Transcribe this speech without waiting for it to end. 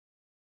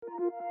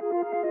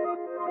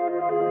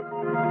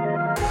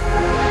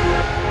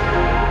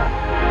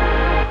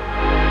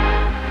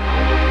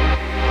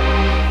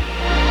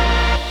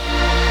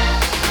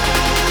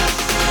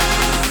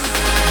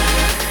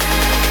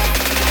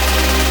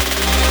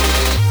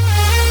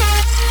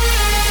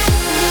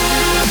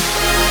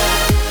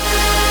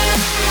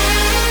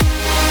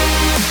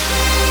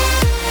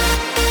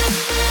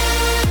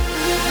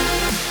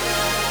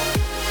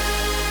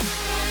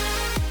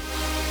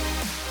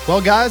Well,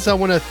 guys, I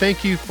want to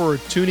thank you for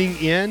tuning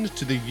in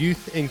to the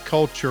Youth and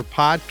Culture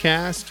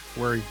podcast,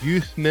 where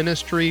youth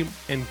ministry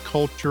and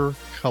culture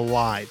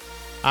collide.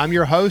 I'm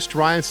your host,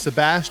 Ryan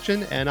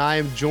Sebastian, and I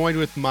am joined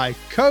with my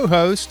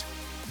co-host,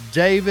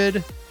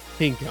 David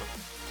Pinkham.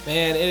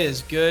 Man, it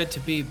is good to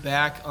be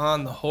back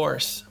on the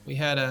horse. We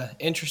had an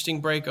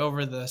interesting break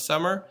over the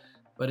summer,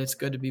 but it's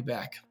good to be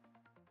back.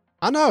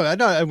 I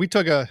know. We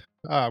took a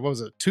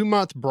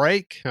 2-month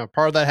break.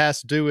 Part of that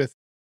has to do with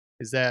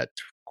is that,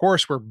 of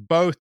course, we're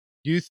both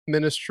youth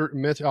minister,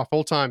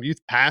 full-time youth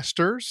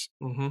pastors,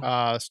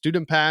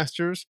 student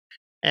pastors,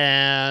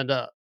 and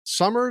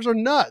summers are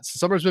nuts.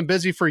 Summer's been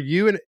busy for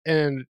you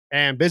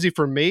and busy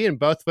for me, and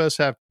both of us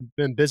have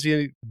been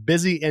busy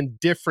in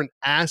different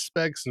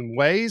aspects and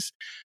ways.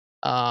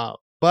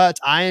 But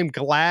I am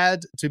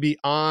glad to be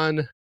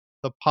on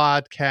the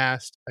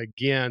podcast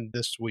again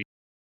this week.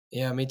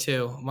 Yeah, me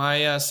too.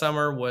 My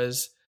summer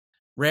was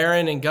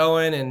raring and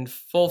going and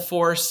full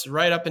force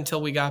right up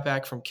until we got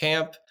back from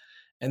camp.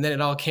 And then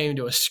it all came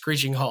to a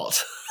screeching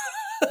halt.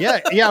 Yeah.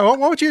 Why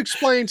don't you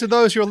explain to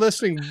those who are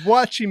listening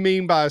what you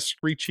mean by a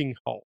screeching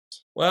halt?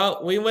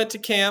 Well, we went to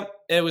camp.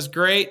 It was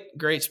great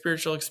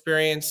spiritual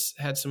experience.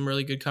 Had some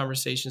really good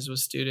conversations with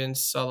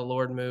students, saw the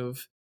Lord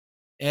move.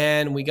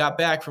 And we got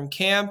back from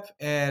camp,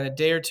 and a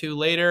day or two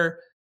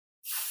later,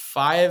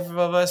 5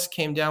 of us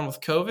came down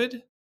with COVID.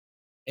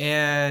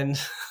 And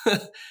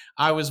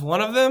I was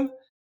one of them.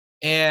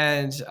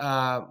 And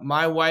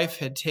my wife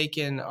had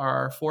taken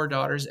our 4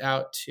 daughters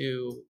out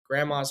to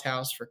grandma's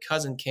house for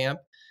cousin camp.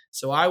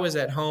 So I was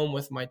at home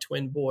with my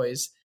twin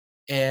boys,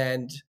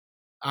 and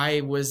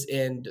I was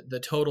in the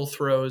total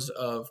throes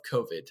of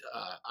COVID.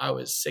 I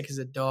was sick as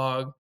a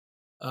dog.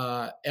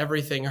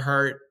 Everything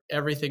hurt.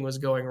 Everything was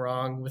going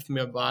wrong with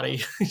my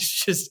body.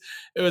 It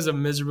was a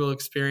miserable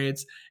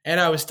experience. And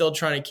I was still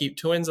trying to keep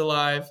twins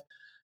alive.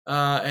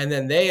 And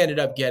then they ended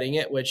up getting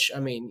it, which,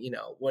 I mean,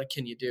 what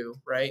can you do,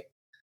 right?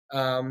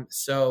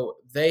 So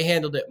they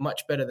handled it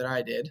much better than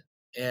I did.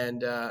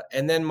 And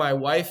then my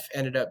wife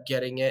ended up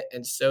getting it,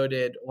 and so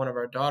did one of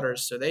our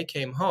daughters. So they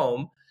came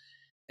home.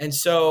 And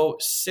so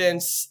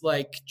since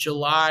like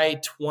July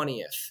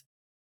 20th,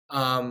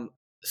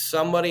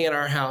 somebody in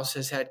our house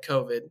has had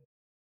COVID,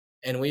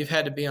 and we've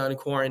had to be on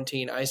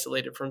quarantine,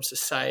 isolated from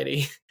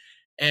society.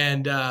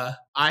 And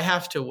I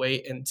have to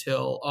wait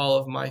until all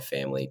of my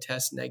family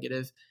tests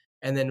negative,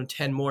 and then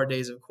 10 more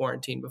days of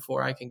quarantine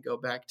before I can go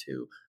back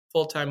to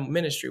full-time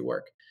ministry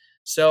work.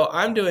 So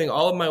I'm doing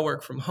all of my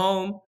work from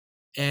home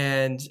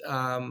and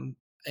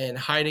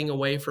hiding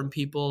away from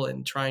people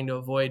and trying to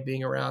avoid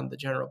being around the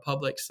general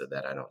public so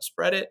that I don't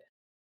spread it.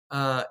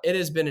 It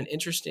has been an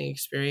interesting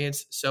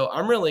experience. So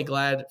I'm really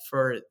glad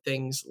for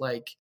things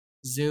like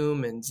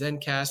Zoom and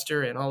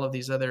Zencastr and all of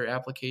these other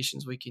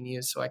applications we can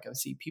use so I can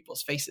see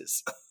people's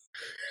faces.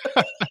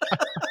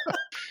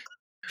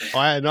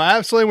 No,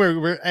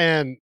 absolutely.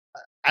 And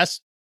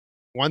that's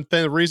one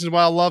thing, the reason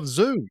why I love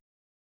Zoom.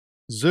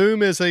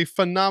 Zoom is a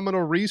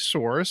phenomenal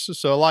resource.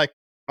 So like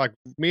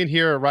me and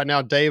here right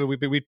now, David,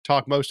 we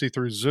talk mostly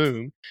through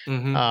Zoom.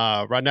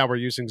 Right now we're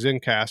using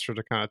Zencastr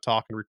to kind of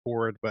talk and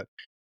record, but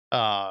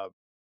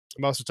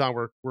most of the time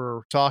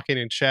we're talking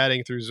and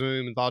chatting through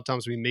Zoom. And a lot of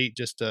times we meet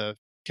just to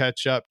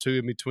catch up too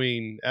in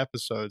between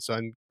episodes. So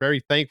I'm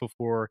very thankful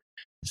for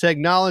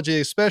technology,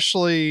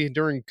 especially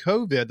during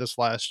COVID this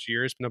last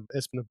year. It's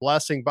been a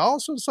blessing, but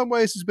also in some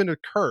ways it's been a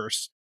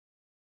curse.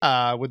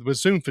 With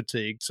Zoom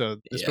fatigue. So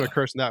it's been a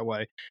curse in that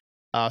way.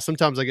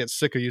 Sometimes I get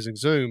sick of using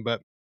Zoom,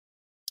 but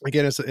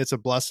again, it's a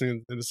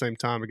blessing at the same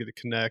time. We get to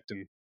connect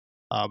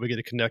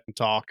and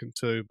talk and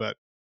too. But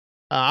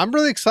I'm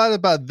really excited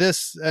about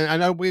this. And I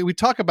know we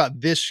talk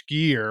about this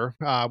year.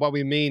 What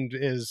we mean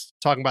is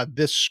talking about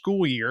this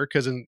school year,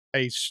 because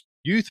a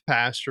youth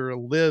pastor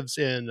lives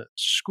in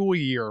school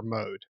year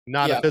mode,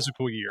 not a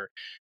physical year.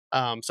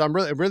 So I'm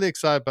really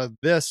excited about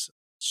this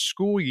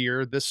school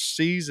year, this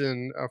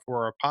season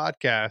for our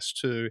podcast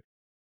too.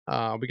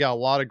 We got a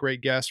lot of great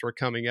guests who are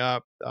coming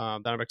up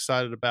that I'm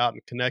excited about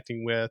and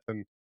connecting with,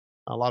 and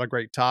a lot of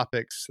great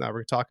topics that we're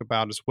going to talk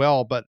about as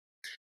well. But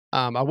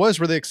I was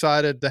really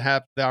excited to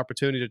have the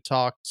opportunity to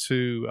talk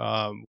to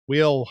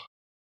Will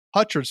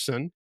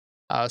Hutcherson,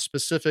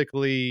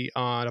 specifically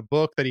on a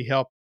book that he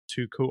helped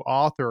to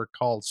co-author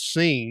called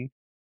Seen.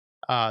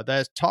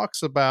 That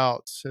talks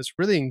about, it's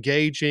really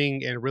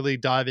engaging and really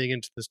diving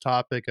into this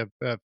topic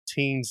of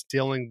teens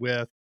dealing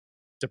with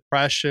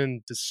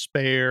depression,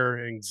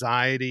 despair,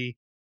 anxiety,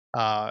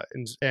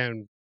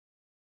 and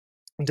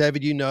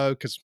David,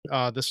 because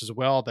this as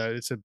well, that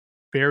it's a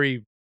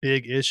very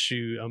big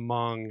issue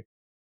among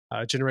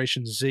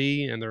Generation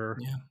Z, and Yeah.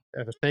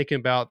 they're thinking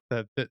about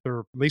that they're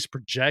at least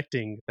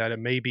projecting that it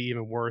may be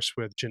even worse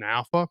with Gen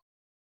Alpha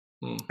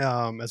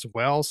Mm. as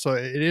well. So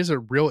it is a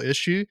real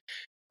issue.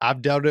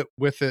 I've dealt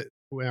with it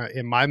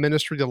in my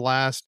ministry the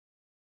last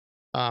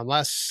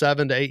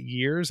 7 to 8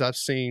 years. I've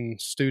seen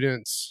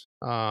students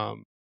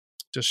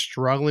just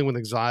struggling with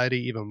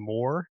anxiety even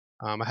more.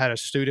 I had a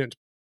student,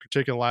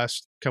 particularly the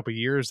last couple of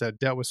years, that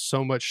dealt with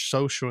so much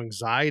social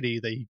anxiety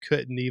that he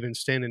couldn't even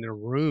stand in a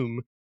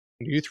room,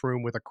 youth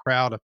room, with a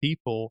crowd of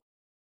people,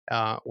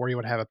 or he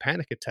would have a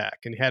panic attack,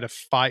 and he had to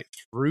fight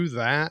through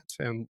that.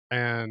 And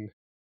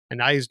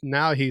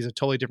now he's a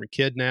totally different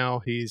kid. Now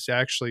he's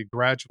actually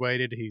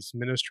graduated. He's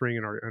ministering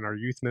in our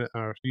youth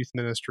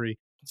ministry.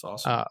 That's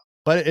awesome. Uh,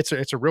 but it's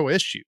a real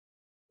issue.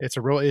 It's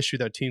a real issue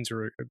that teens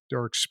are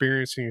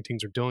experiencing and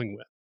teens are dealing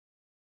with.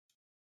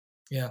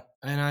 Yeah,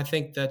 and I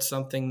think that's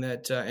something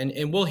that,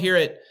 and we'll hear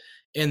it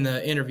in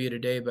the interview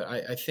today. But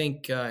I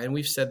think, and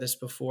we've said this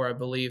before, I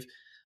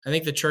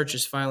think the church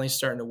is finally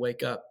starting to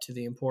wake up to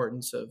the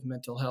importance of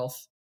mental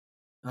health,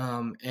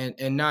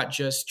 and not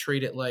just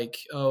treat it like,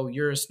 oh,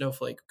 you're a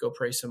snowflake, go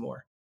pray some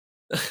more.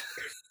 Yeah,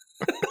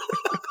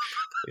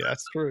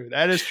 that's true.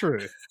 That is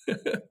true.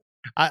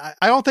 I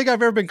don't think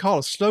I've ever been called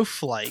a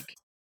snowflake,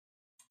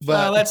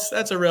 Well, but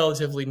that's a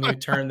relatively new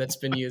term that's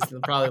been used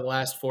in probably the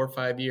last 4 or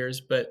 5 years.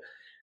 But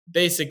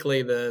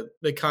basically,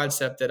 the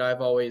concept that I've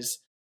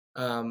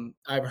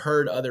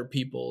heard other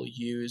people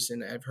use,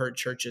 and I've heard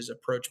churches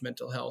approach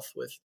mental health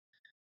with,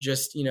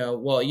 just,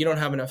 well, you don't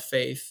have enough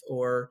faith,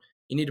 or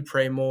you need to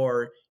pray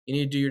more, you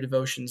need to do your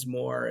devotions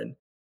more,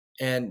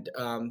 and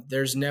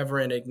there's never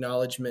an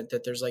acknowledgement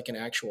that there's like an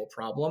actual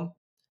problem.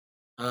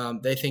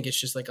 They think it's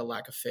just like a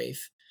lack of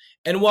faith.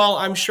 And while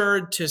I'm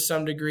sure to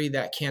some degree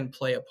that can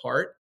play a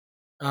part,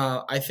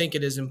 I think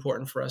it is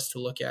important for us to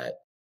look at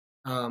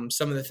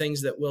some of the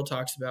things that Will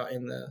talks about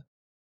in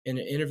an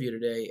interview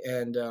today,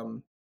 and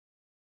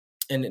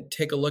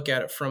take a look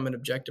at it from an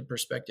objective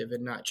perspective,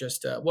 and not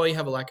just, well, you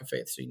have a lack of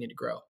faith, so you need to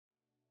grow.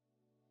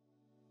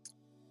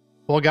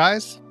 well,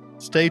 guys,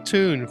 stay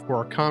tuned for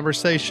our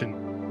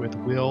conversation with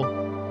Will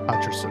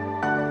Hutcherson.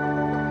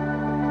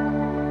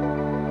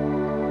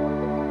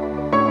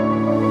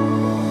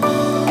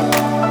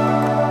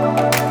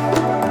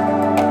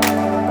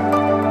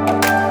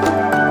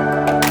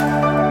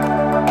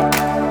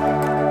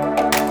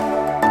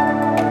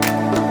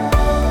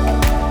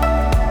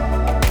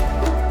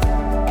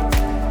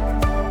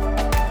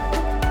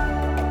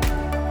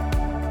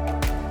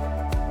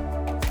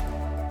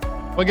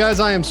 Well, guys,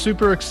 I am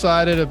super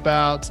excited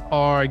about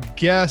our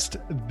guest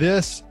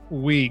this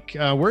week.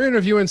 We're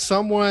interviewing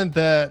someone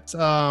that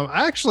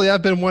actually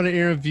I've been wanting to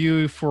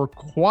interview for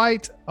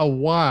quite a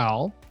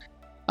while.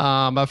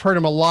 I've heard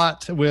him a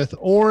lot with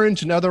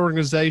Orange and other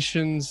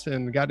organizations,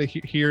 and got to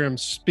hear him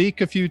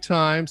speak a few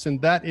times, and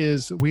that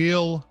is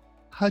Will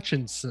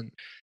Hutcherson.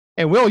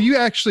 And Will, you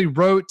actually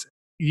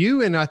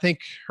you and I think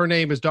her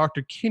name is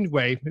Dr.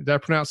 Chinwe. Did I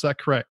pronounce that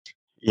correct?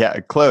 Yeah,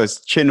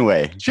 close.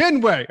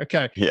 Chinwe.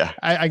 Okay. Yeah.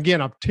 Again,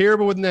 I'm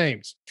terrible with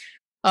names.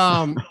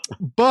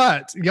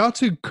 But y'all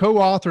two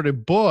co-authored a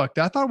book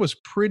that I thought was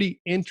pretty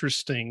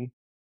interesting.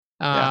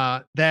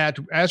 That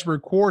as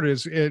recorded,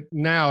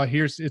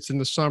 it's in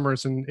the summer,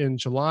 it's in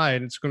July,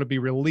 and it's going to be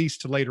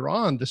released later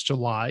on this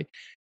July.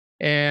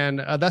 And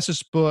that's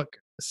this book,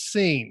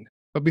 Seen.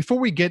 But before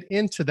we get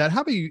into that,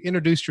 how about you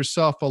introduce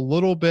yourself a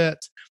little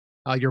bit,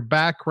 your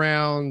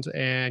background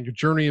and your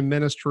journey in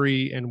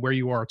ministry and where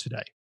you are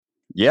today?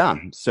 Yeah.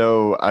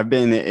 So I've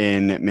been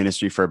in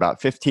ministry for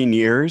about 15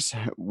 years,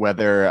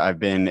 whether I've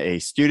been a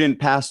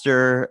student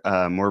pastor,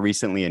 more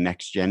recently a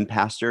next gen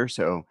pastor.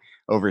 So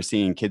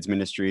overseeing kids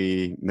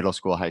ministry, middle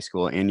school, high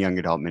school, and young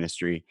adult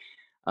ministry.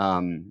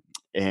 A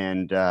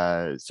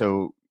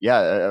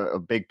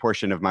big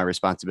portion of my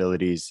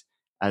responsibilities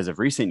as of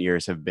recent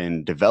years have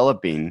been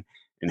developing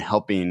and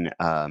helping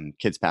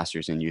kids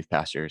pastors and youth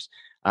pastors.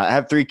 I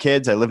have 3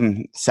 kids. I live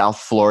in South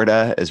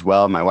Florida as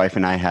well. My wife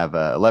and I have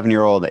a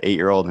 11-year-old, an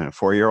 8-year-old, and a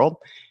 4-year-old.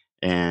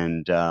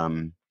 And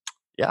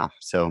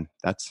so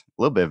that's a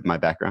little bit of my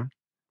background.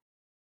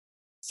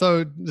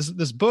 So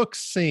this book,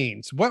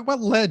 Scenes, what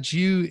led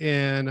you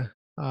and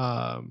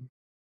Dr.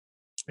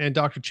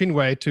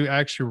 Chinwe to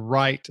actually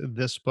write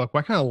this book?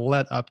 What kind of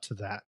led up to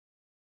that?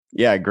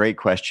 Yeah, great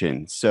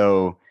question.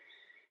 So,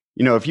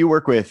 if you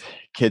work with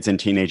kids and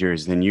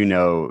teenagers, then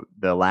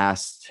the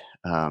last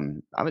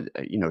 10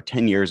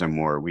 years or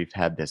more, we've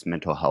had this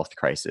mental health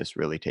crisis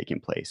really taking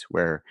place,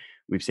 where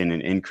we've seen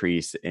an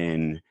increase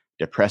in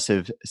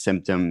depressive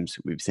symptoms.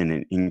 We've seen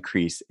an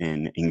increase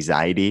in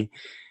anxiety.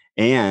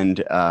 And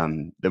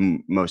the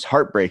most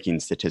heartbreaking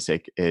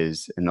statistic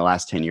is, in the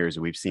last 10 years,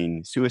 we've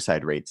seen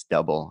suicide rates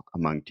double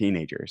among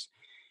teenagers.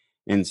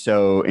 And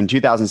so in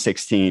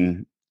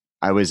 2016,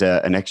 I was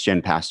a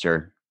next-gen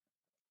pastor,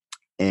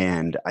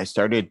 and I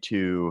started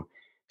to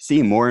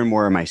see more and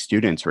more of my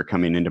students were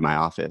coming into my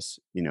office,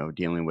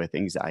 dealing with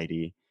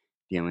anxiety,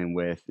 dealing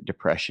with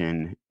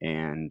depression,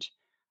 and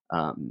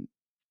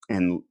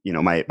and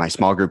my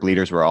small group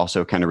leaders were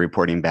also kind of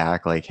reporting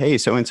back like, hey,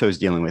 so and so is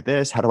dealing with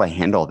this. How do I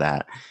handle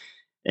that?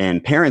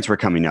 And parents were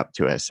coming up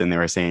to us and they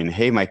were saying,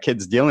 hey, my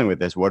kid's dealing with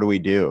this. What do we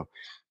do?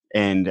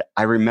 And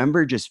I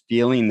remember just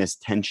feeling this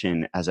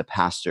tension as a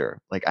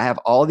pastor. Like, I have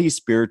all these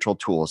spiritual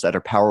tools that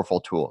are powerful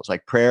tools.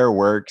 Like, prayer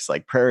works,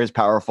 like prayer is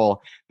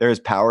powerful. There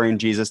is power in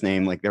Jesus'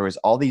 name. Like, there was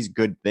all these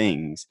good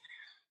things.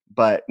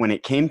 But when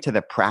it came to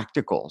the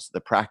practical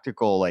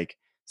like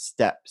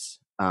steps,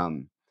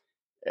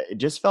 it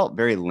just felt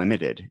very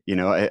limited.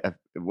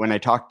 When I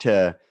talked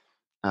to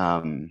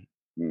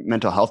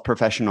mental health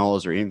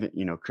professionals or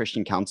even,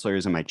 Christian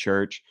counselors in my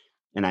church,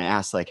 and I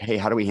asked like, hey,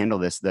 how do we handle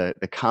this?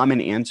 The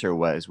common answer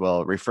was,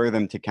 well, refer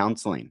them to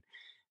counseling.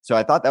 So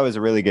I thought that was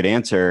a really good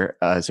answer.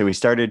 So we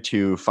started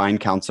to find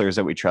counselors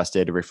that we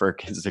trusted to refer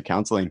kids to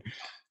counseling.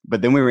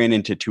 But then we ran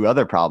into two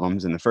other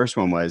problems. And the first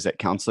one was that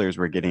counselors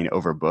were getting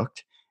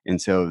overbooked.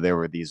 And so there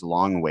were these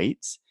long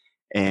waits.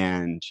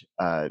 And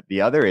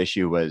the other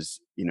issue was,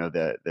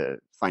 the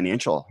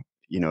financial,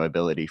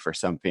 ability for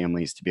some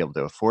families to be able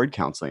to afford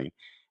counseling.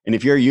 And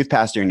if you're a youth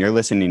pastor and you're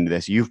listening to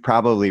this, you've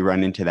probably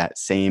run into that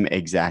same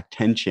exact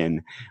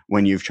tension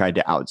when you've tried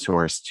to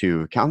outsource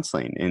to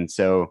counseling. And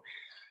so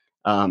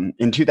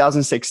in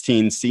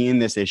 2016, seeing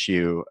this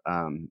issue,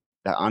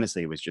 that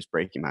honestly was just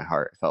breaking my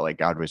heart. I felt like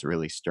God was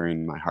really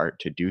stirring my heart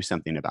to do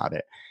something about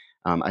it.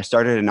 I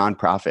started a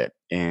nonprofit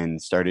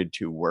and started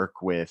to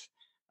work with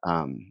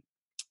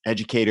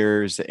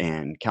educators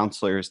and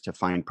counselors to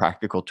find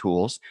practical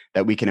tools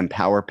that we can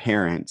empower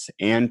parents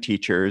and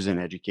teachers and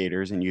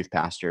educators and youth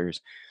pastors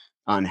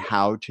on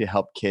how to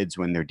help kids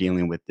when they're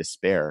dealing with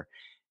despair.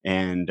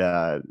 And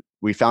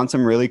we found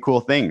some really cool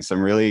things,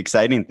 some really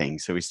exciting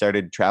things. So we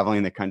started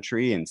traveling the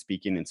country and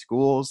speaking in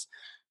schools.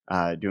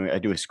 I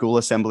do school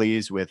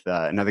assemblies with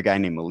another guy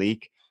named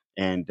Malik.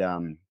 And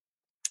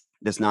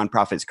this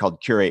nonprofit is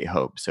called Curate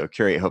Hope. So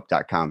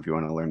curatehope.com if you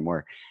want to learn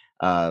more.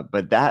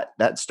 But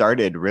that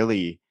started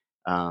really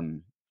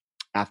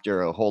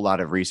after a whole lot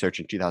of research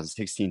in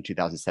 2016,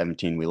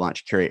 2017. We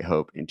launched Curate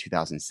Hope in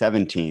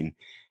 2017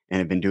 and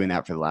have been doing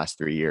that for the last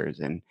 3 years.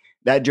 And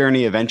that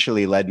journey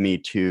eventually led me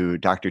to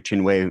Dr.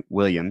 Chinwe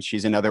Williams.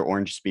 She's another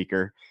Orange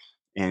speaker.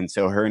 And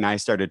so her and I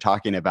started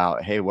talking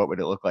about, hey, what would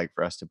it look like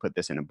for us to put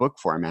this in a book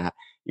format?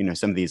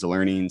 Some of these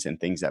learnings and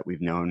things that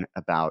we've known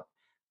about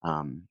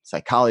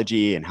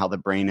psychology and how the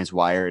brain is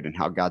wired and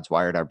how God's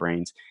wired our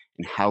brains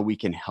and how we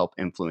can help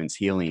influence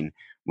healing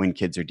when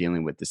kids are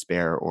dealing with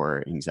despair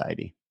or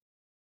anxiety.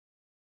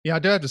 Yeah, I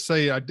do have to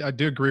say, I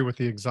do agree with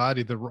the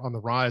anxiety on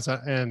the rise.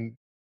 I've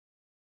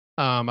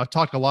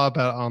talked a lot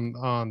about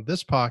on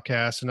this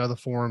podcast and other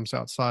forums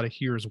outside of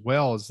here as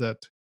well, is that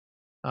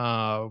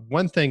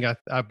one thing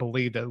I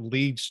believe that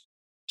leads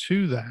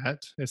to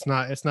that, it's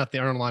not the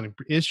underlying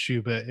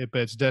issue, but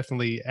it's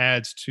definitely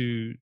adds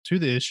to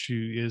the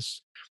issue,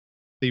 is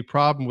the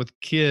problem with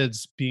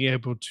kids being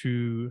able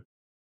to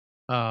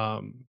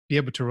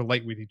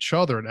relate with each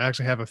other and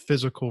actually have a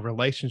physical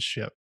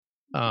relationship.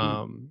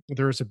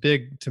 There's a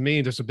big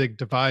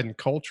divide in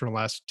culture in the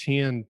last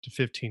 10 to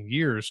 15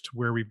 years, to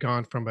where we've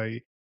gone from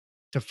a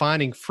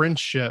defining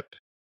friendship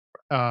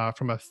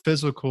from a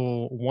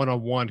physical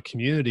one-on-one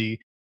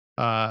community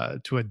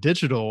to a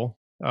digital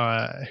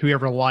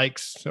whoever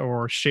likes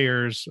or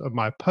shares of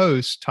my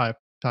post type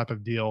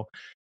of deal.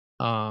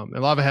 A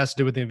lot of it has to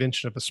do with the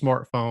invention of a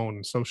smartphone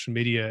and social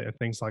media and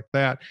things like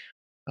that.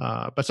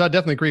 But so I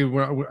definitely agree.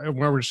 When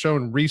we're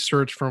showing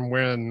research from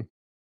when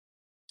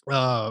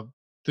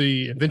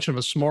the invention of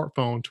a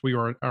smartphone to we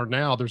are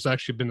now, there's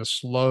actually been a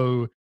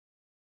slow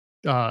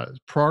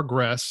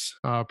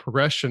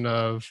progression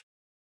of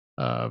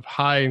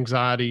high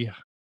anxiety,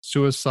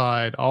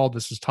 suicide. All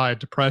this is tied,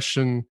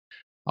 depression,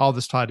 all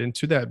this tied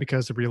into that,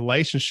 because the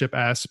relationship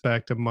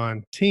aspect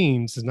among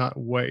teens is not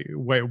way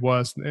it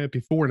was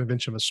before an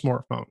invention of a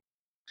smartphone.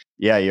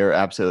 Yeah, you're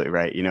absolutely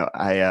right.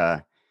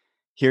 I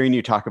hearing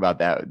you talk about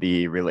that,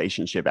 the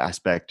relationship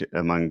aspect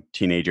among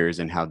teenagers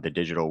and how the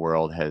digital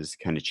world has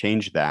kind of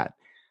changed that.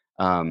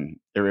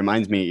 It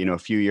reminds me, a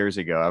few years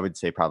ago, I would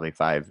say probably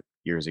 5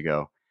 years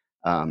ago,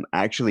 I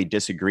actually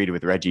disagreed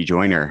with Reggie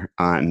Joiner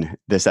on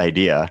this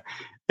idea.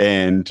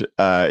 And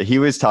he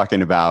was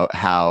talking about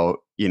how,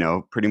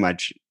 pretty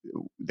much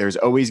there's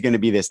always going to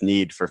be this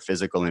need for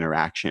physical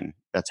interaction.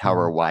 That's how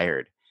we're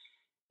wired.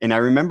 And I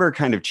remember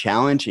kind of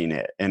challenging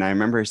it. And I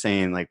remember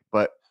saying like,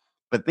 but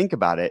think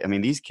about it. I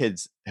mean, these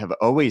kids have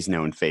always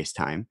known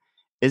FaceTime.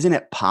 Isn't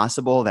it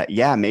possible that,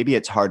 yeah, maybe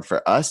it's hard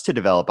for us to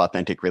develop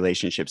authentic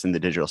relationships in the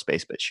digital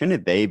space, but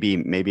shouldn't they be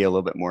maybe a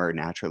little bit more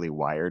naturally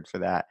wired for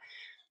that?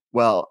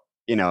 Well,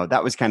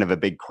 that was kind of a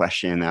big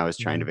question I was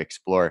trying to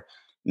explore.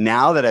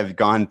 Now that I've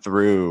gone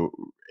through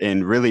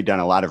and really done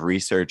a lot of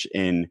research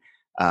in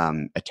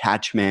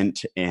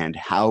attachment and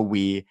how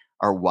we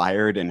are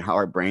wired and how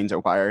our brains are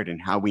wired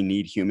and how we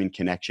need human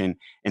connection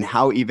and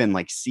how even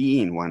like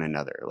seeing one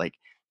another, like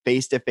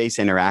face-to-face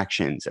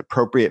interactions,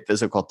 appropriate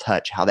physical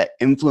touch, how that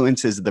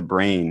influences the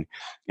brain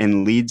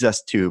and leads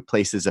us to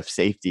places of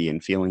safety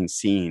and feeling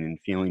seen and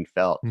feeling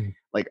felt.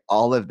 Like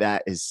all of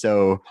that is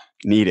so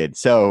needed.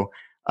 So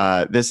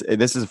This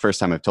is the first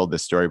time I've told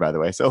this story, by the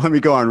way. So let me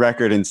go on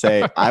record and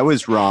say I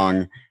was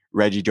wrong.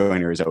 Reggie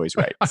Joiner is always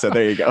right. So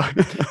there you go.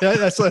 Yeah,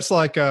 that's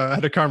like I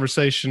had a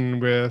conversation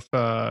with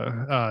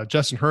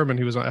Justin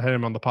Herman. I had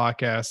him on the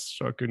podcast.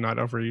 So good night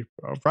over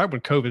right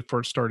when COVID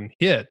first started and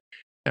hit.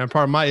 And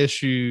part of my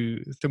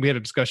issue, we had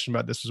a discussion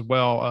about this as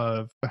well,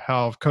 of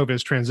how COVID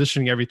is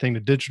transitioning everything to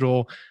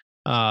digital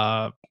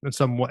in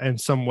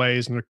some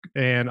ways,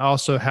 and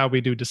also how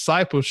we do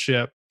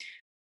discipleship.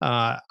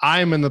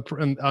 I'm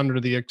under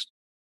the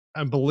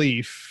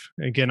belief.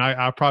 Again,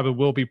 I probably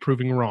will be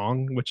proving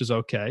wrong, which is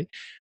okay.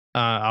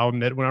 I'll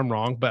admit when I'm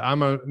wrong, but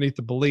I'm underneath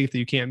the belief that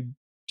you can't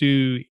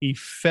do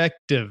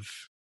effective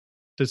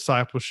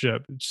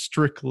discipleship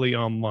strictly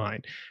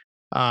online.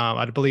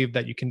 I believe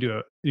that you can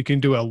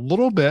do a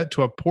little bit,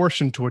 to a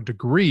portion, to a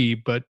degree,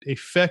 but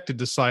effective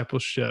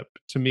discipleship,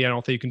 to me, I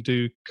don't think you can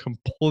do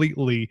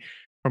completely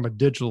from a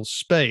digital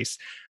space.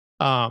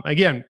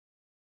 Again,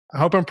 I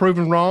hope I'm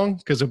proven wrong,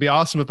 because it'd be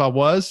awesome if I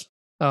was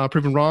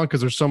proven wrong,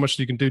 because there's so much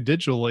you can do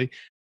digitally.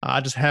 I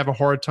just have a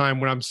hard time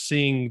when I'm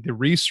seeing the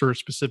research,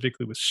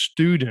 specifically with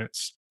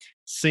students,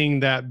 seeing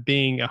that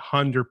being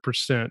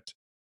 100%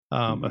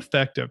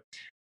 effective.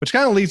 Which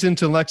kind of leads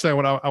into the next thing I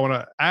want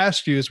to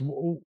ask you is,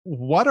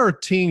 what are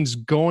teens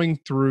going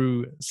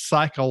through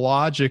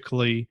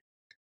psychologically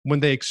when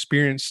they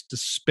experience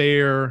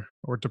despair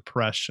or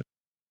depression?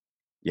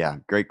 Yeah,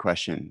 great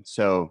question.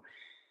 So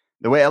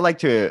the way I like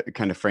to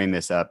kind of frame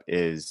this up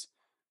is,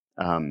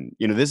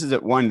 this is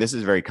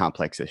a very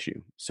complex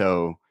issue.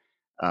 So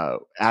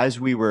as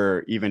we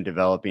were even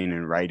developing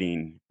and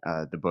writing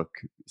the book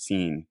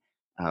Seen,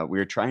 we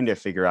were trying to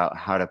figure out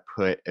how to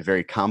put a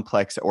very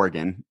complex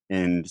organ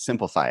and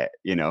simplify it,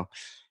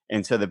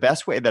 And so the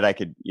best way that I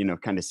could,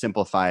 kind of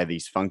simplify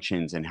these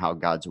functions and how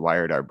God's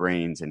wired our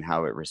brains and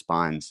how it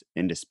responds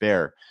in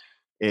despair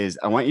is,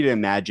 I want you to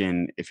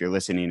imagine, if you're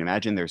listening,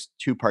 imagine there's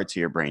two parts of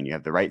your brain. You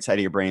have the right side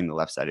of your brain, the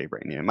left side of your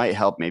brain. And it might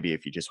help maybe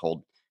if you just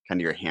hold kind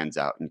of your hands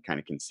out and kind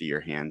of can see your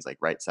hands, like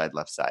right side,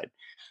 left side.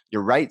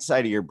 Your right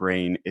side of your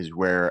brain is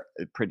where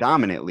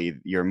predominantly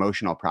your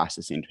emotional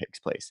processing takes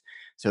place.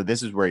 So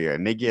this is where your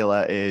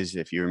amygdala is.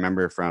 If you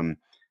remember from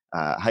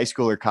high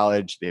school or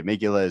college, the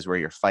amygdala is where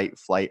your fight,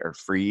 flight, or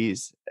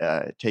freeze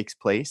takes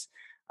place.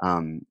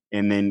 And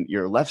then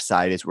your left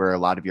side is where a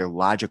lot of your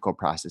logical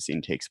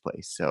processing takes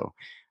place. So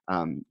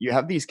you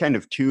have these kind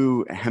of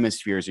two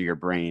hemispheres of your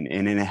brain.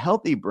 And in a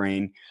healthy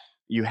brain,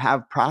 you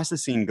have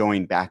processing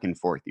going back and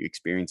forth. You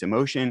experience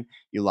emotion,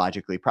 you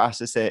logically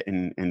process it,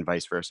 and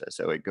vice versa.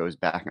 So it goes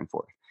back and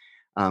forth.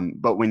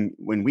 But when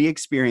we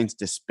experience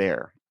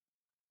despair,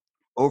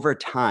 over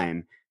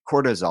time,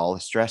 cortisol, a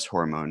stress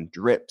hormone,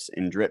 drips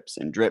and drips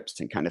and drips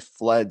and kind of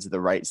floods the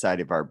right side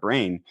of our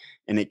brain,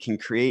 and it can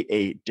create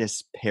a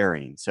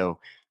despairing. So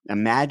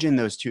imagine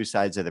those two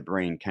sides of the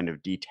brain kind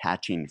of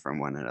detaching from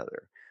one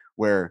another,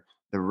 where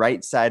the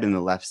right side and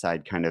the left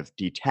side kind of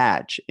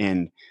detach,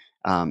 and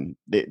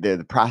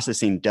the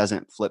processing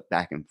doesn't flip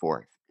back and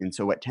forth. And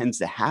so what tends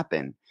to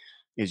happen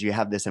is you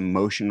have this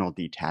emotional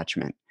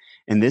detachment.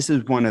 And this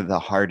is one of the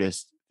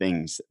hardest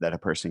things that a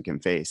person can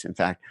face. In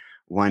fact,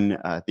 one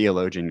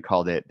theologian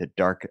called it the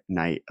dark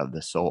night of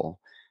the soul,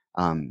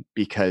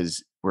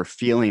 because we're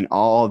feeling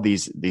all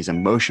these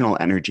emotional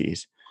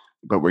energies,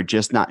 but we're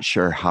just not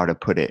sure how to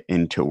put it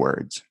into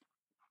words.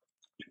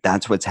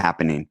 That's what's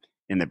happening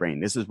in the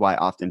brain. This is why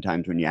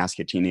oftentimes when you ask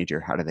a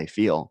teenager how do they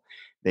feel,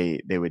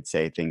 they would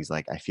say things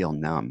like, I feel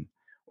numb,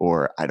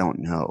 or I don't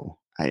know.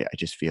 I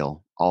just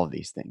feel all of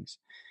these things.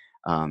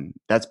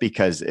 That's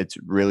because it's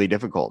really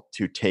difficult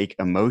to take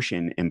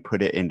emotion and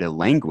put it into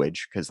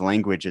language, because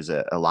language is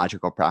a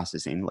logical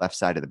processing, left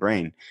side of the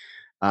brain.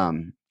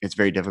 It's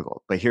very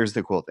difficult. But here's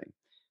the cool thing.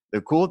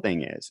 The cool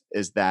thing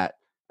is that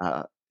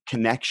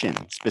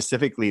connection,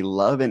 specifically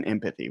love and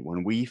empathy,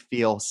 when we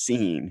feel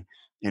seen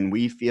and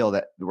we feel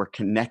that we're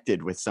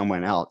connected with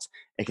someone else,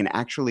 it can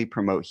actually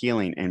promote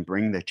healing and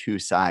bring the two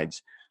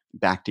sides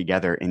back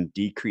together and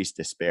decrease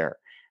despair.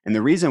 And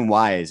the reason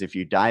why is, if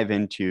you dive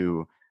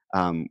into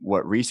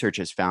what research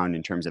has found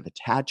in terms of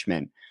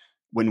attachment,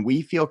 when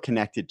we feel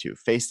connected to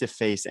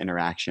face-to-face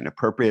interaction,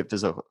 appropriate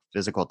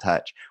physical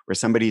touch, where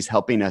somebody's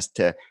helping us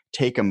to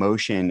take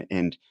emotion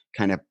and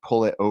kind of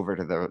pull it over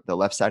to the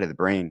left side of the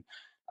brain,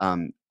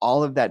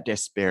 all of that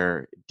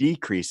despair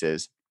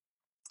decreases,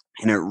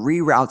 and it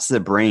reroutes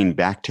the brain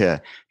back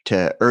to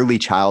early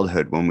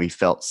childhood, when we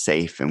felt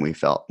safe and we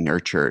felt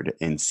nurtured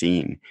and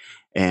seen.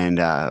 And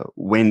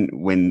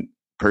when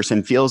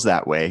person feels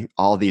that way,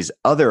 all these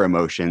other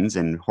emotions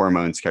and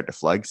hormones start to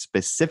flood,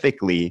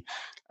 specifically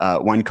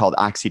one called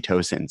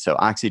oxytocin. So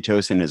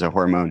oxytocin is a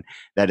hormone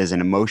that is an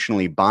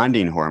emotionally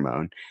bonding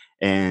hormone.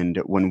 And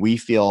when we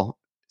feel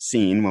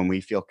seen, when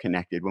we feel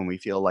connected, when we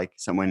feel like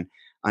someone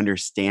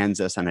understands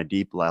us on a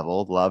deep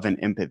level, love and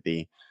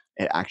empathy,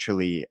 it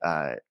actually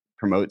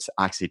promotes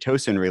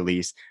oxytocin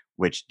release,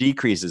 which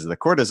decreases the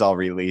cortisol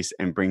release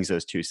and brings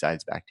those two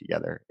sides back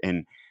together.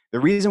 And the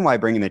reason why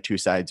bringing the two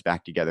sides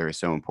back together is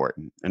so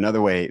important,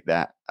 another way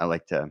that I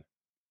like to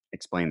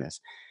explain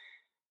this,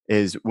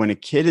 is when a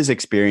kid is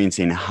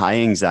experiencing high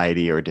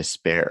anxiety or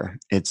despair,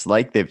 it's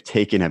like they've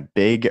taken a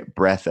big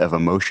breath of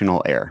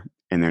emotional air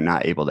and they're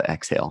not able to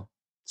exhale.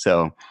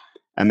 So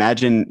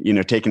imagine,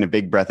 taking a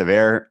big breath of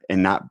air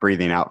and not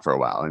breathing out for a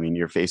while. I mean,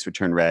 your face would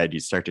turn red,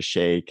 you'd start to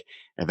shake,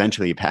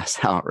 eventually you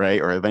pass out,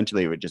 right? Or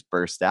eventually it would just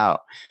burst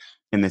out.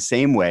 In the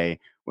same way,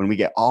 when we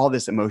get all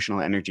this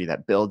emotional energy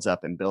that builds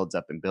up and builds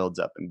up and builds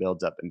up and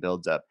builds up and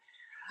builds up,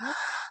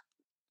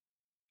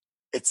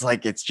 it's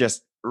like it's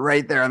just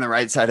right there on the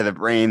right side of the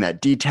brain, that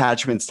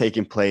detachment's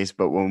taking place.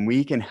 But when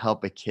we can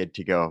help a kid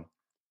to go,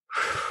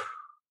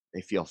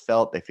 they feel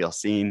felt, they feel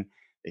seen,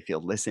 they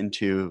feel listened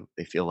to,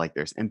 they feel like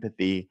there's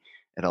empathy,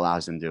 it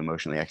allows them to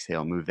emotionally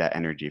exhale, move that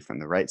energy from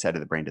the right side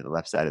of the brain to the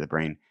left side of the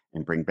brain,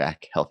 and bring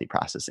back healthy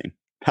processing.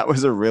 That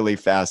was a really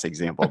fast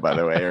example, by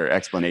the way, or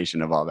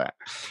explanation of all that.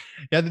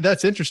 Yeah,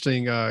 that's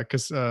interesting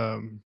because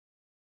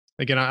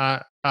again,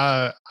 I'm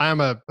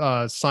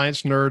a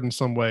science nerd in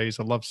some ways.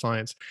 I love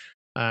science.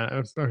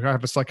 I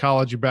have a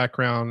psychology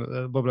background,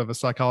 a little bit of a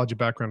psychology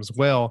background as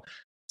well.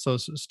 So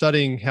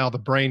studying how the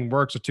brain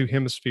works with two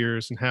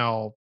hemispheres and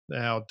how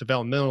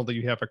developmental that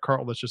you have a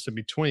cartilage just in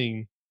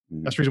between.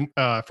 That's the Mhm.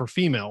 reason for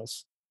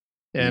females,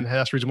 Mhm. and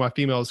that's the reason why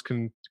females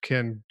can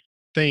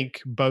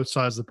think both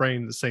sides of the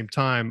brain at the same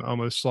time,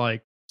 almost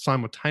like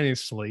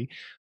simultaneously,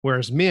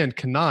 whereas men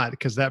cannot,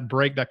 because that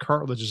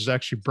cartilage is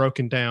actually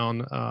broken down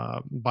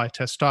by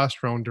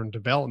testosterone during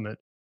development.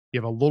 You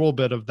have a little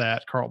bit of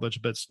that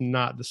cartilage, but it's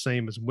not the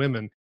same as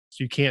women,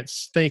 so you can't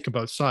think of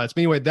both sides.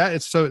 But anyway,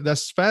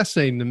 that's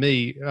fascinating to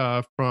me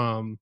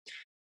from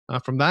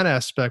that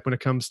aspect when it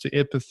comes to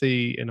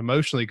empathy and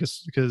emotionally,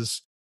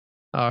 because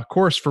of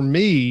course for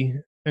me,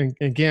 and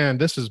again,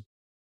 this is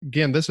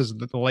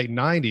the late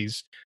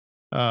 '90s,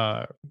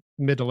 uh,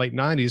 mid to late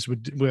 '90s,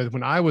 with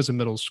when I was in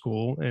middle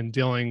school and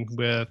dealing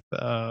with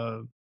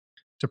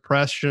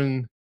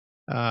depression,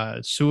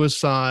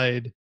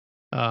 suicide,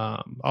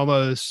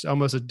 almost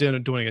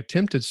doing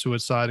attempted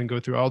suicide, and go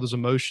through all those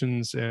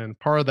emotions. And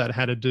part of that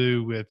had to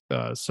do with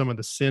some of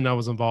the sin I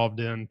was involved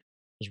in. It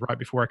was right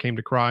before I came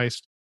to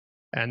Christ,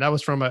 and that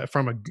was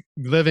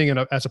living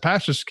as a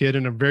pastor's kid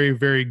in a very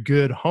very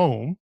good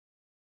home,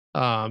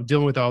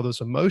 dealing with all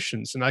those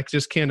emotions. And I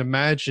just can't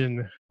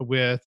imagine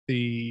with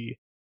the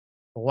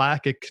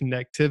lack of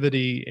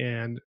connectivity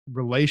and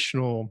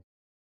emotional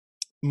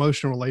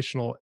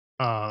relational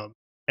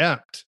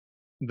apt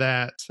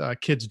that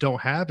kids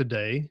don't have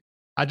today.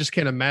 I just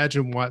can't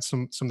imagine what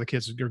some of the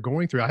kids are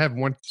going through. I have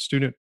one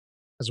student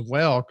as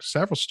well,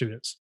 several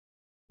students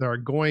that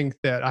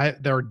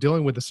are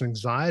dealing with this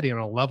anxiety on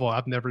a level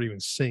I've never even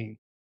seen.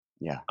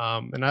 Yeah.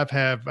 And I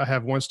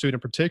have one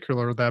student in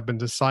particular that I've been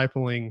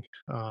discipling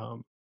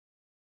for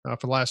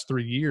the last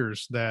 3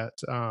 years. That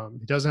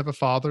he doesn't have a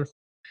father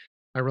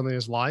really in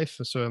his life.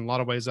 So in a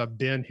lot of ways, I've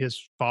been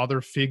his father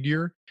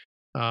figure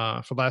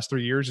for the last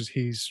 3 years as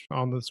he's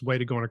on this way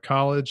to going to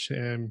college,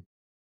 and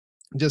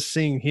just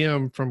seeing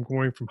him from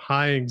going from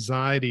high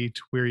anxiety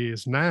to where he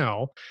is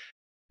now.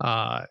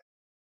 Uh,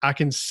 I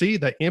can see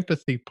the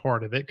empathy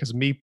part of it because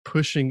me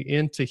pushing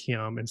into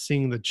him and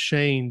seeing the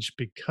change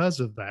because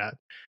of that.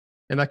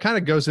 And that kind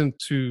of goes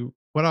into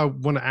what I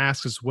want to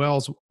ask as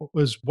well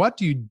is what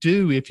do you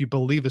do if you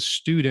believe a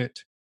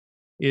student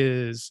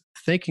is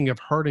thinking of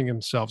hurting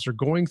themselves or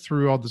going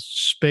through all this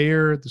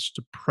despair, this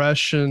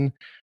depression,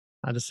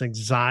 this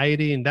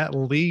anxiety, and that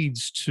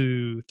leads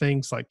to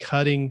things like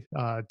cutting,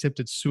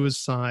 attempted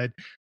suicide.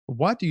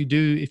 What do you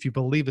do if you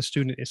believe a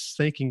student is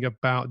thinking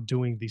about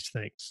doing these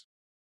things?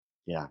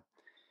 Yeah.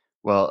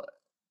 Well,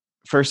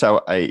 first,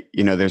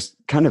 there's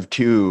kind of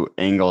two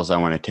angles I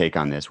want to take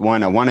on this.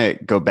 One, I want to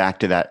go back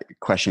to that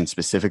question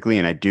specifically,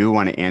 and I do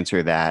want to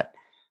answer that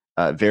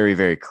very,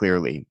 very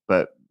clearly.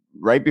 But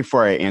right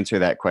before I answer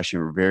that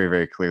question very,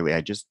 very clearly,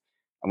 I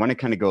want to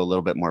kind of go a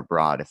little bit more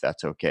broad, if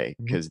that's okay.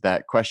 Mhm. Because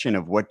that question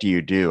of what do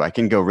you do, I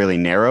can go really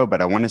narrow,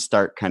 but I want to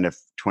start kind of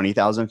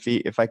 20,000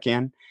 feet if I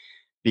can,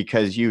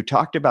 because you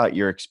talked about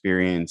your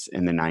experience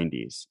in the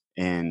 '90s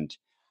and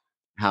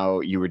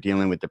how you were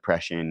dealing with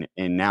depression,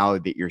 and now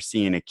that you're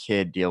seeing a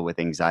kid deal with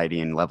anxiety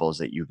in levels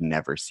that you've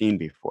never seen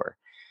before.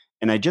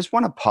 And I just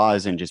want to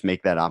pause and just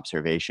make that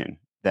observation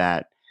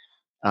that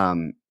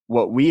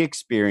what we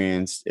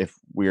experienced, if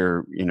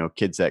we're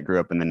kids that grew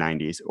up in the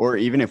 '90s, or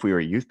even if we were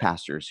youth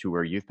pastors who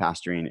were youth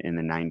pastoring in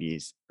the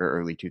 '90s or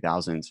early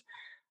 2000s,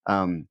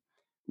 um,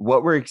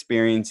 what we're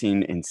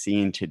experiencing and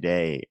seeing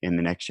today in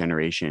the next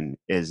generation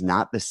is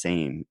not the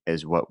same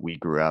as what we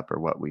grew up or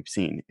what we've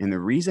seen. And the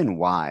reason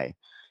why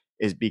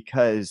is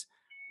because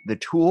the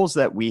tools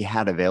that we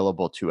had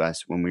available to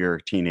us when we were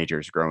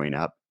teenagers growing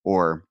up,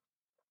 or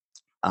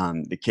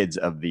the kids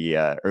of the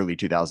early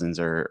 2000s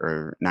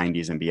or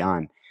 '90s and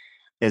beyond,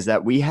 is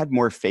that we had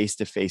more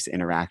face-to-face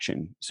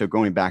interaction. So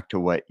going back to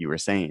what you were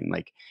saying,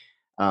 like,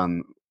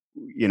 um,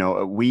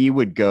 we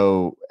would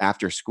go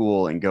after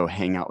school and go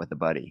hang out with a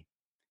buddy.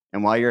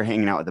 And while you're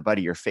hanging out with a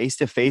buddy, you're face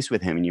to face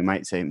with him, and you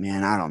might say,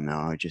 "Man, I don't know,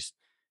 I just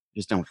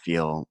don't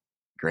feel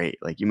great."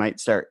 Like you might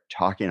start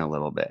talking a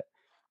little bit.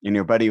 And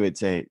your buddy would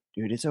say,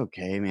 dude, it's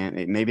okay,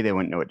 man. Maybe they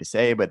wouldn't know what to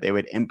say, but they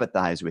would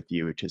empathize with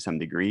you to some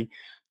degree.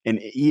 And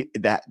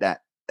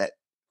that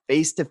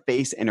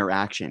face-to-face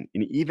interaction,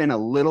 and even a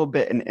little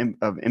bit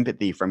of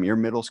empathy from your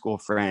middle school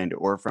friend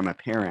or from a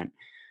parent,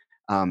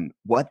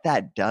 what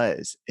that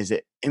does is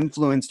it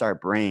influenced our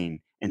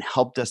brain and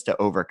helped us to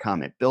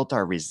overcome. It built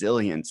our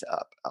resilience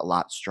up a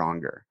lot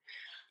stronger.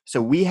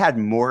 So we had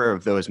more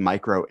of those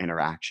micro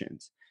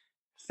interactions.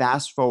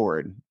 Fast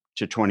forward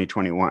to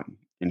 2021,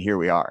 and here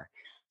we are.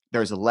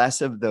 There's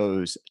less of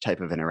those type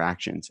of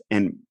interactions.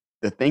 And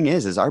the thing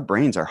is our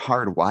brains are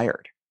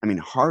hardwired. I mean,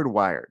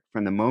 hardwired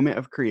from the moment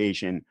of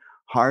creation,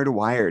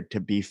 hardwired to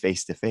be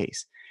face to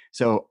face.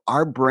 So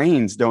our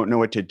brains don't know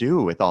what to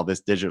do with all this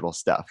digital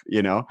stuff,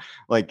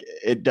 like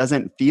it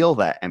doesn't feel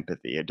that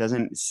empathy. It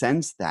doesn't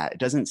sense that. It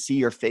doesn't see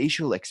your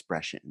facial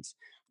expressions,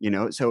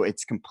 so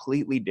it's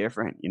completely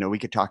different. We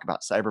could talk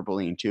about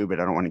cyberbullying too, but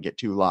I don't want to get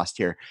too lost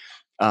here.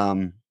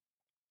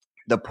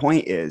 The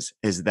point is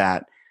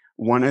that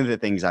one of the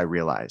things I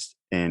realized,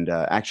 and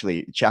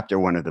actually chapter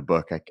 1 of the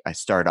book, I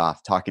start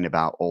off talking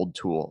about old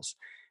tools,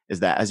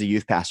 is that as a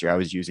youth pastor, I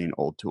was using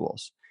old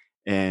tools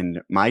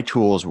and my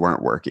tools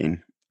weren't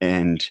working.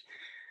 And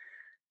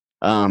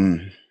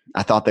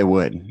I thought they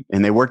would,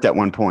 and they worked at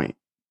one point,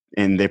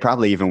 and they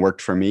probably even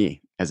worked for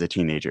me as a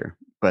teenager,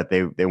 but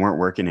they weren't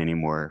working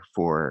anymore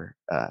for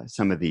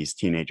some of these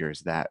teenagers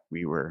that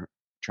we were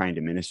trying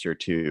to minister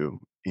to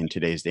in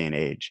today's day and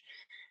age.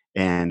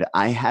 And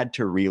I had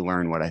to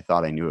relearn what I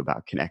thought I knew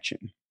about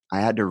connection. I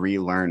had to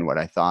relearn what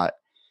I thought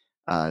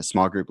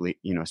small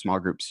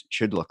groups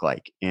should look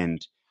like.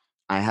 And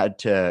I had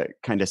to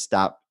kind of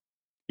stop,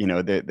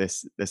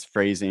 this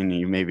phrasing.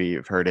 You maybe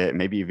you've heard it,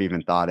 maybe you've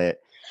even thought it.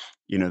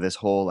 This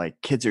whole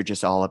like kids are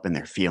just all up in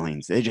their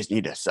feelings. They just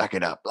need to suck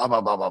it up. Blah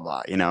blah blah blah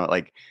blah.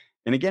 Like,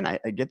 and again, I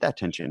get that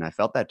tension. I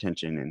felt that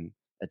tension, and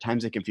at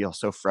times it can feel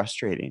so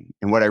frustrating.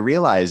 And what I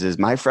realized is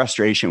my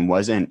frustration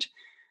wasn't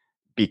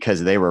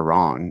because they were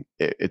wrong.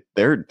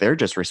 They're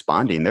just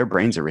responding. Their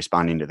brains are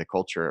responding to the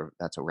culture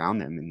that's around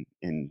them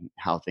and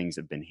how things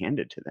have been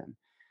handed to them.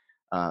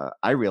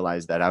 I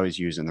realized that I was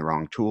using the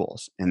wrong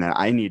tools and that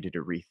I needed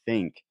to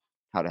rethink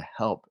how to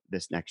help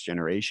this next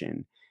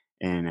generation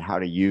and how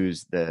to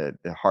use the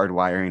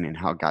hardwiring and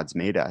how God's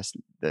made us,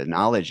 the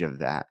knowledge of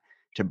that,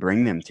 to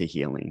bring them to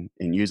healing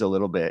and use a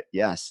little bit.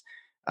 Yes,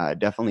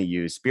 definitely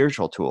use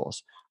spiritual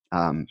tools.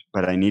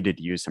 But I needed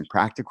to use some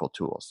practical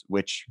tools,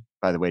 which,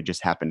 by the way,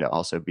 just happened to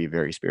also be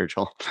very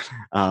spiritual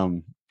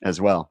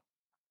as well.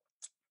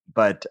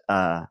 But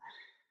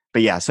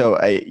yeah, so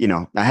I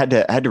had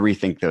to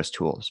rethink those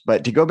tools.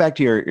 But to go back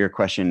to your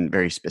question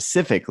very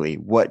specifically,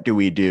 what do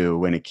we do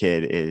when a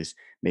kid is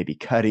maybe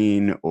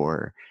cutting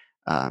or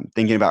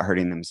thinking about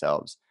hurting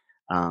themselves?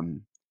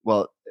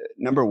 Well,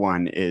 number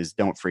one is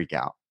don't freak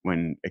out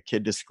when a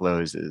kid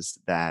discloses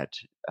that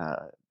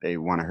they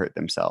want to hurt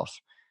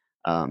themselves.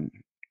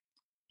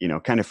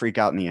 Kind of freak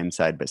out on the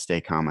inside, but stay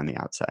calm on the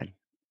outside.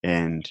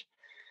 And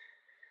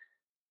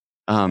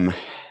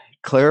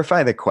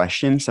clarify the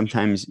question.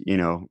 Sometimes,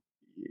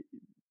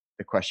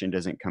 the question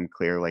doesn't come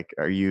clear. Like,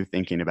 are you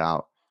thinking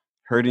about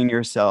hurting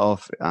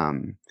yourself?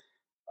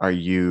 Are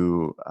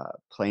you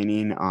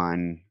planning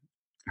on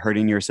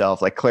hurting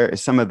yourself? Like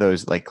some of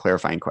those like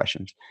clarifying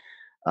questions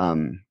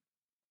can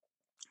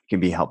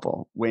be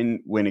helpful.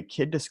 When a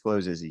kid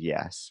discloses,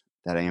 yes,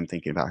 that I am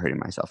thinking about hurting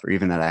myself, or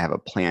even that I have a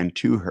plan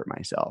to hurt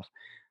myself,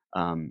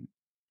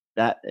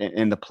 that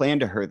and the plan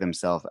to hurt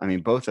themselves, I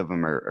mean, both of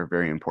them are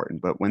very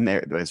important, but when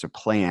there's a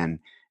plan,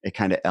 it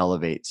kind of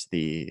elevates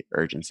the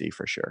urgency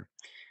for sure.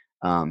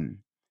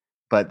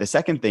 But the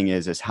second thing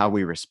is how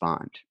we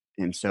respond.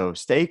 And so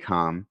stay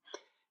calm.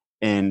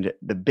 And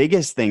the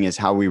biggest thing is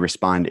how we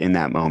respond in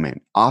that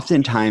moment.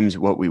 Oftentimes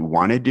what we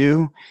want to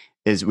do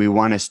is we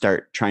want to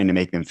start trying to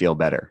make them feel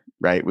better,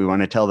 right? We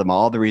want to tell them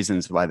all the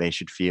reasons why they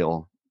should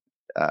feel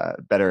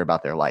better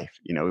about their life.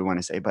 We want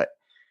to say, but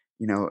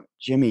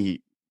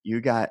Jimmy,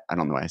 I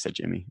don't know why I said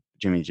Jimmy.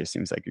 Jimmy just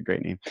seems like a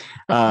great name.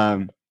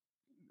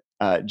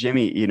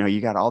 Jimmy, you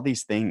got all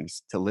these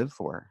things to live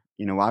for.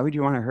 Why would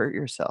you want to hurt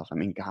yourself? I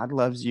mean, God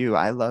loves you.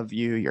 I love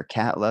you. Your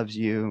cat loves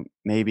you.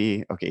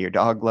 Maybe, okay, your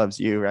dog loves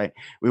you, right?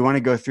 We want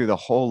to go through the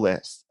whole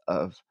list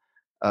of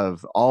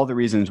all the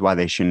reasons why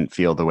they shouldn't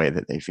feel the way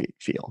that they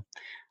feel.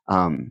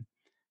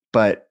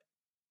 But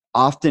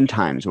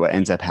oftentimes what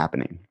ends up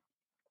happening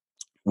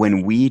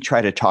when we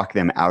try to talk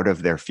them out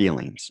of their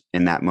feelings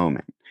in that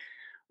moment,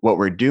 what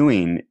we're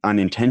doing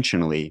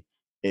unintentionally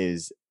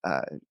is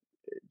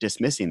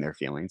dismissing their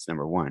feelings,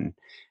 number one.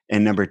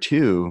 And number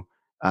two,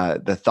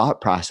 the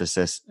thought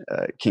processes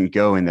can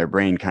go in their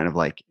brain kind of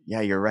like,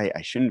 yeah, you're right.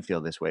 I shouldn't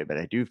feel this way, but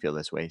I do feel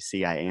this way.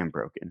 See, I am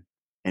broken.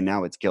 And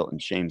now it's guilt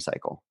and shame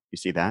cycle. You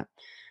see that?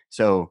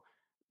 So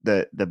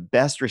the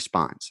best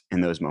response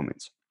in those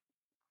moments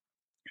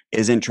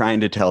isn't trying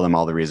to tell them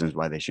all the reasons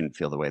why they shouldn't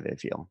feel the way they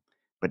feel,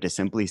 but to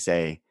simply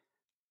say,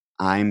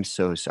 I'm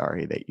so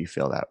sorry that you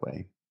feel that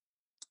way.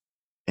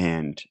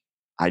 And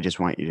I just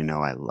want you to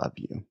know I love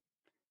you.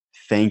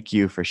 Thank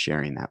you for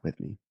sharing that with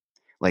me.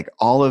 Like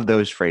all of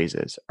those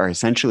phrases are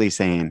essentially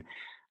saying,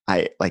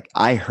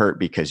 I hurt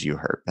because you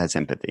hurt. That's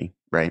empathy,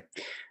 right?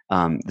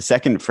 The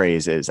second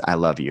phrase is I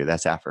love you.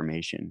 That's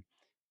affirmation.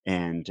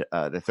 And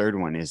the third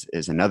one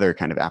is another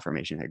kind of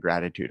affirmation, a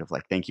gratitude of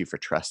like, thank you for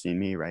trusting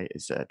me, right?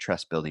 It's a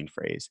trust building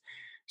phrase.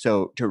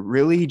 So to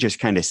really just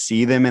kind of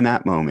see them in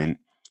that moment,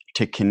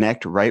 to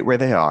connect right where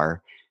they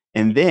are.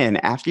 And then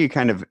after you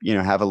kind of,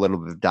 have a little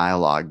bit of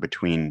dialogue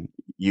between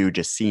you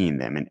just seeing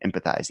them and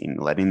empathizing,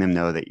 letting them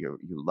know that you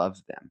love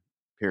them,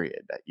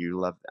 period, that you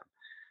love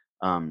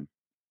them.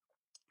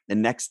 The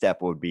next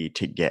step would be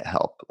to get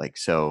help. Like,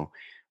 so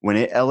when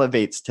it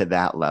elevates to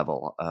that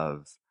level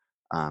of,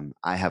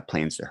 I have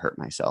plans to hurt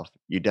myself,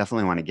 you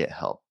definitely want to get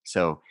help.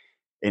 So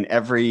in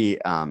every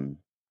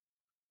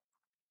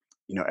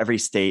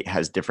state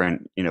has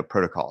different,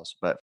 protocols,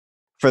 but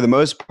for the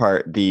most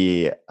part,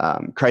 the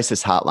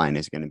crisis hotline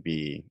is going to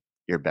be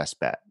your best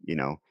bet.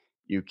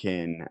 You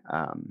can,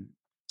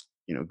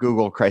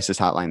 Google crisis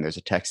hotline. There's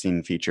a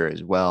texting feature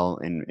as well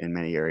in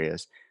many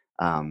areas,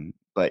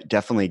 but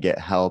definitely get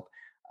help.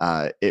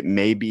 It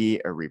may be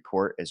a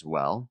report as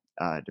well,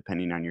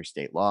 depending on your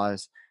state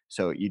laws.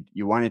 So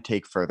you want to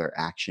take further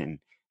action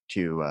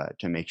to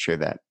make sure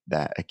that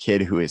a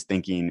kid who is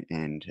thinking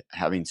and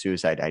having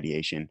suicide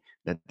ideation,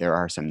 that there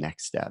are some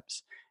next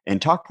steps, and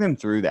talk them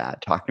through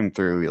that. Talk them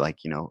through like,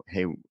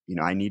 hey,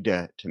 I need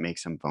to make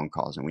some phone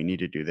calls and we need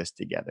to do this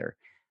together.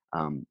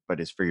 But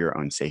it's for your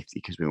own safety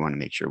because we want to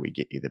make sure we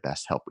get you the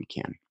best help we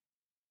can.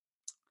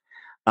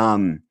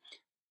 Um,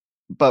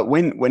 but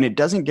when it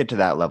doesn't get to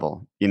that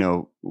level,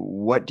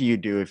 what do you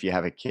do if you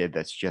have a kid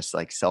that's just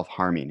like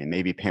self-harming and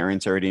maybe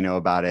parents already know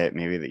about it?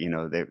 Maybe that,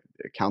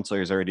 the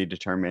counselor is already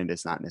determined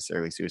it's not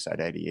necessarily suicide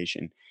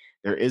ideation.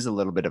 There is a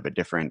little bit of a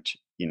different,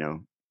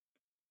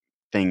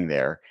 thing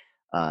there.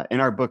 In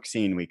our book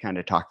Scene, we kind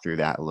of talk through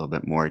that a little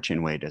bit more.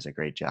 Chinwe does a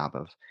great job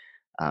of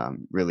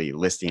really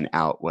listing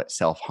out what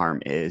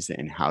self-harm is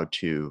and how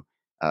to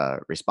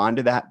respond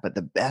to that. But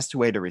the best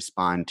way to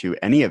respond to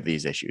any of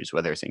these issues,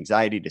 whether it's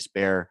anxiety,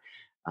 despair,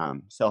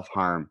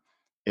 self-harm,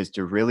 is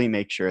to really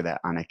make sure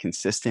that on a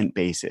consistent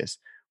basis,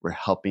 we're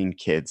helping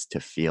kids to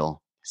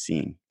feel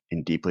seen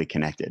and deeply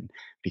connected.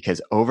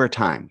 Because over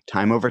time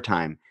over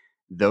time,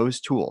 those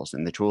tools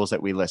and the tools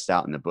that we list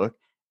out in the book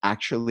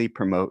actually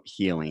promote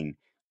healing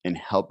and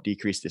help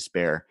decrease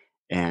despair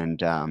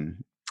and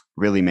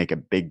really make a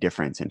big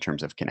difference in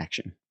terms of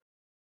connection.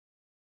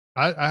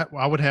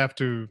 I would have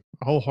to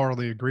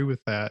wholeheartedly agree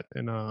with that,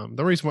 and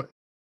the reason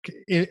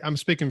why I'm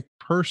speaking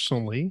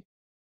personally,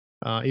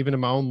 even in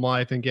my own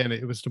life. Again,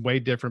 it was way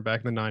different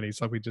back in the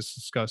 '90s, like we just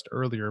discussed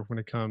earlier, when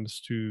it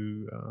comes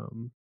to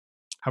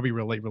how we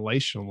relate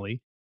relationally.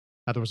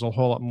 There was a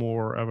whole lot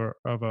more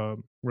of a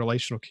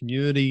relational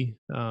community,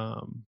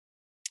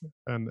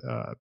 and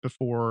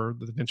before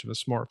the invention of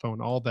the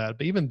smartphone, all that.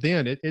 But even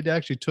then, it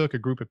actually took a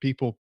group of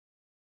people,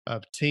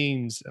 of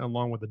teens,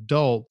 along with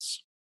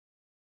adults,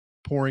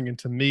 pouring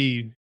into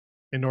me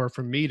in order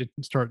for me to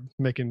start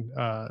making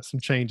some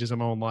changes in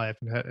my own life,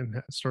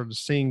 and started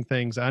seeing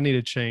things I need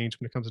to change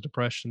when it comes to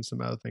depression, some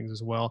other things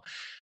as well.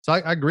 So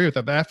I agree with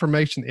that. The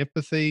affirmation,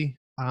 empathy,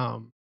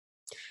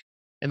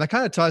 and that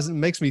kind of ties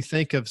and makes me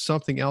think of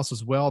something else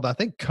as well that I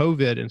think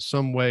COVID in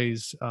some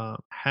ways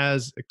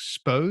has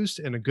exposed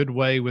in a good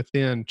way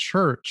within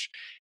church.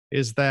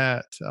 Is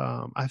that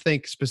I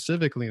think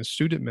specifically in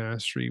student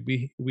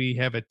ministry, we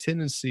have a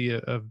tendency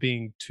of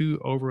being too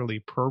overly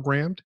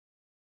programmed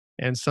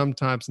and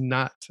sometimes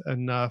not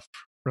enough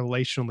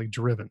relationally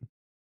driven.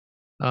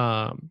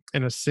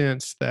 In a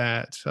sense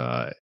that,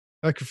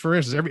 like for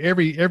instance,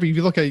 every if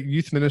you look at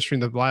youth ministry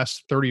in the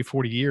last 30 or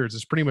 40 years,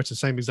 it's pretty much the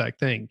same exact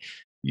thing.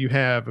 You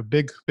have a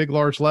big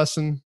large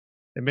lesson.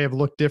 It may have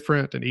looked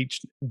different in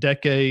each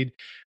decade.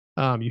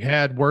 You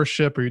had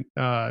worship, or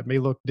it may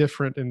look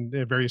different in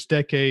various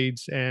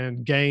decades,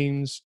 and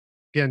games,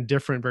 again,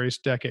 different in various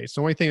decades.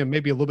 The only thing that may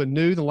be a little bit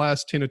new in the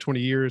last 10 to 20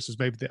 years is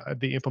maybe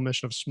the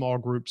implementation of small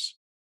groups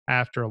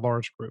after a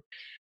large group.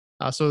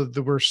 So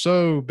that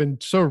we're been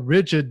so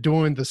rigid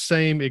doing the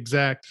same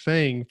exact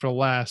thing for the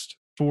last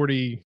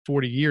 40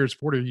 years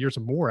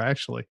or more,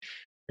 actually,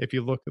 if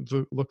you look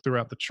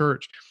throughout the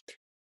church,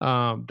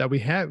 that we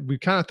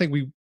kind of think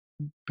we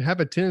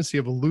have a tendency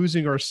of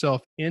losing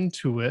ourselves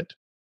into it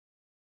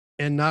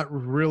and not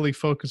really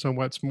focus on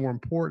what's more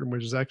important,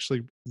 which is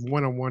actually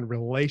one-on-one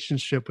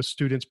relationship with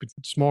students,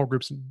 small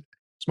groups, and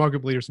small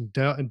group leaders,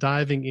 and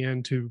diving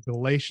into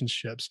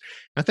relationships.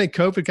 I think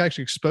COVID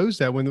actually exposed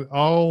that, when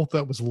all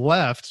that was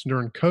left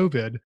during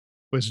COVID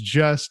was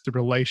just the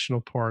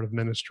relational part of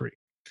ministry.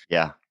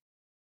 Yeah.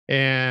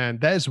 And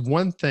that is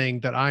one thing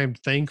that I am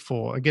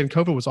thankful. Again,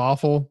 COVID was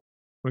awful.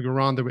 Don't get me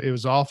wrong, it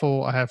was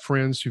awful. I have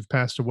friends who've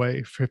passed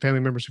away, family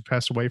members who've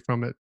passed away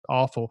from it.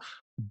 Awful.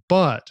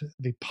 But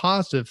the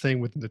positive thing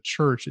within the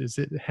church is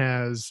it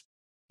has,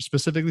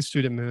 specifically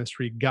student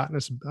ministry, gotten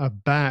us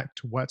back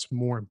to what's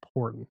more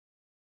important,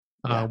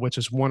 Yeah. which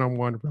is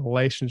one-on-one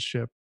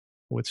relationship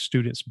with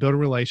students, build a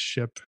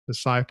relationship,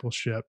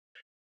 discipleship,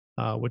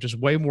 which is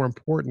way more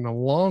important in the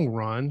long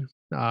run,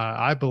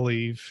 I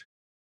believe,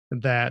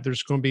 that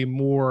there's going to be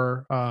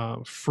more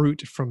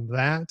fruit from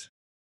that,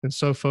 and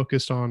so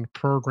focused on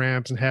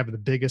programs and having the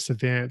biggest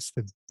events,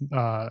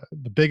 the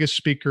biggest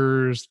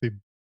speakers, the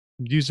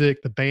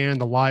music, the band,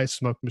 the lights,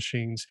 smoke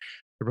machines.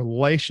 The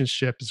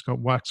relationship is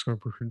what's going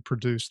to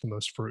produce the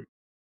most fruit.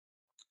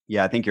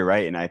 Yeah, I think you're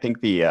right, and I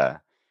think the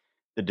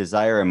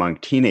desire among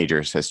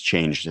teenagers has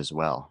changed as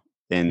well,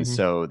 and Hmm.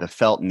 so the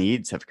felt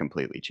needs have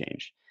completely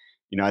changed.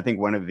 I think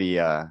one of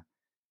the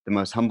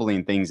most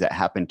humbling things that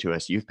happened to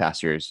us youth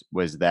pastors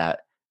was that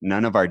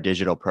none of our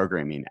digital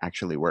programming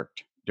actually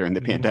worked during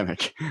the Hmm.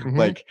 pandemic. Hmm.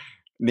 Like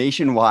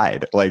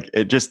nationwide, like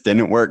it just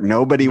didn't work.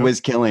 Nobody Nope.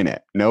 was killing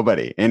it.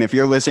 Nobody. And if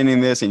you're listening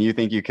to this and you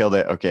think you killed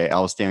it, okay,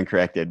 I'll stand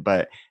corrected.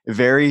 But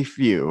very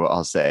few,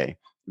 I'll say,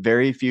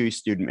 very few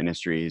student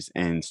ministries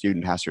and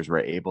student pastors were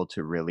able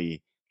to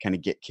really kind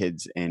of get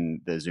kids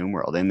in the Zoom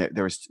world. And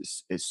there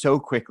was so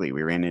quickly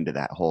we ran into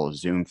that whole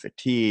Zoom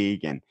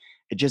fatigue, and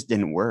it just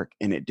didn't work.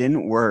 And it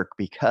didn't work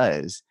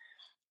because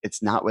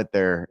it's not what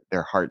their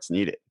hearts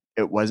needed.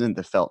 It wasn't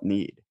the felt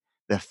need.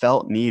 The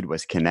felt need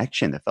was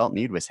connection. The felt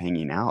need was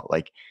hanging out.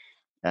 Like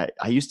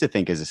I used to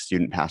think as a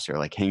student pastor,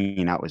 like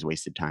hanging out was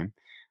wasted time.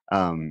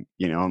 I'm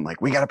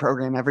like, we got a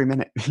program every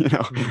minute,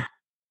 Mhm.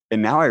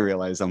 And now I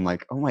realize I'm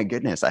like, oh my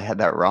goodness, I had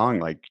that wrong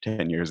like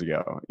 10 years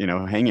ago.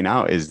 Hanging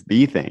out is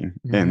the thing.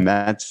 Mhm. And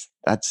that's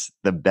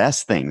the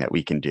best thing that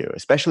we can do,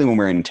 especially when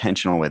we're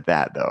intentional with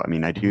that though. I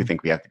mean, I do Mhm.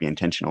 think we have to be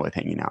intentional with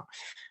hanging out.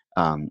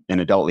 And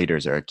adult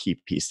leaders are a key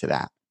piece to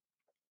that.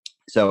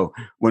 So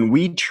when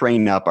we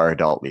train up our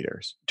adult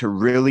leaders to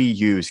really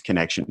use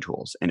connection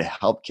tools and to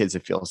help kids to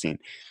feel seen,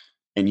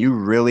 and you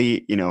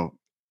really,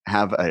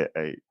 have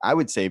I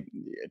would say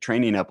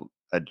training up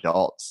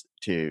adults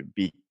to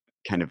be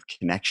kind of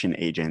connection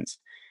agents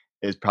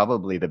is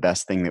probably the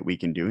best thing that we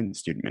can do in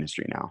student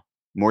ministry now,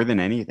 more than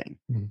anything.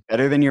 Mhm.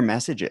 Better than your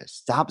messages.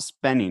 Stop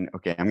spending,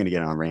 okay, I'm going to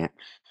get on a rant.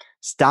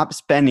 Stop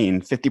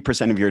spending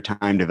 50% of your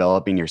time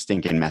developing your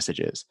stinking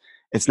messages.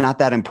 It's not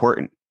that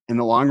important. In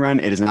the long run,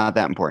 it is not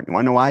that important. You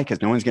want to know why?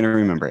 Because no one's going to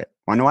remember it.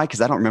 Want to know why?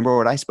 Because I don't remember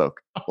what I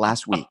spoke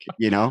last week.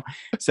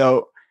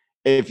 So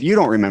if you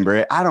don't remember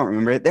it, I don't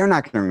remember it, they're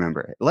not going to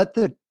remember it. Let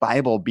the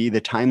Bible be the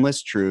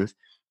timeless truth.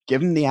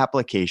 Give them the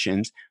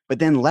applications, but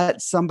then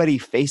let somebody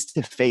face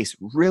to face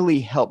really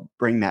help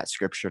bring that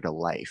scripture to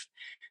life.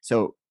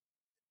 So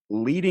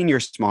leading your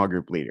small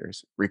group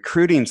leaders,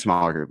 recruiting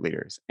small group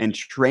leaders, and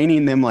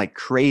training them like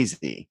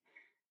crazy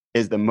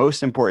is the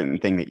most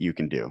important thing that you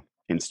can do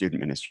in student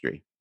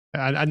ministry.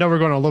 I know we're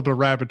going on a little bit of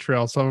rabbit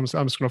trail, so I'm just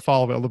going to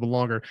follow it a little bit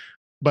longer.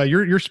 But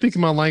you're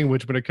speaking my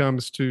language when it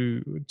comes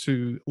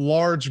to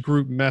large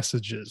group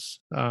messages.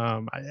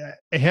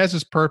 It has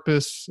its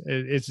purpose.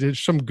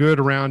 It's some good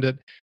around it,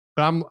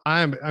 but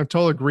I'm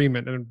total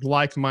agreement and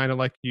like minded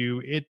like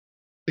you.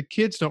 The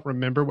kids don't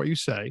remember what you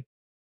say.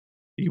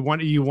 You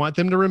want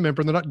them to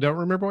remember. They don't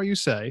remember what you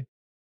say.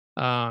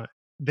 Uh,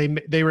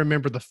 they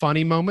remember the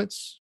funny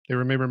moments. They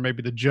remember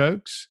maybe the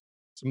jokes,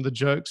 some of the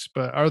jokes,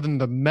 but other than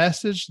the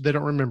message, they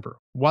don't remember.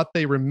 What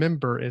they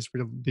remember is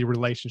the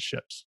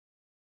relationships.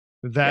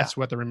 Yeah. That's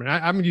what they remember.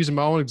 I'm using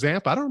my own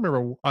example. I don't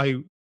remember a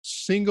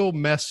single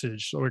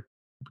message or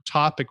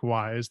topic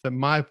wise that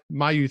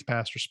my youth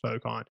pastor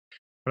spoke on,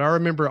 but I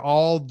remember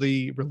all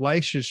the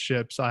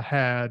relationships I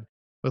had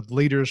with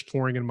leaders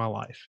pouring in my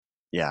life,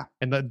 Yeah.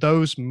 and that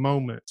those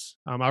moments.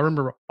 I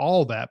remember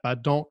all that, but I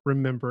don't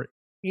remember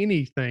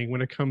anything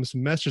when it comes to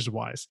message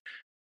wise.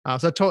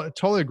 So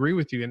totally agree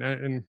with you,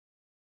 and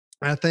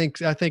I think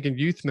in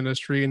youth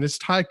ministry, and this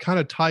kind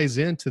of ties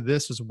into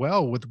this as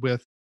well with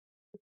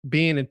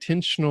being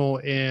intentional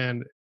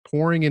and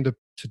pouring into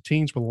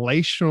teens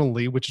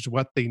relationally, which is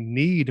what they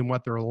need and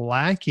what they're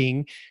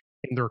lacking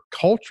in their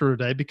culture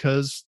today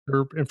because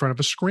they're in front of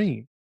a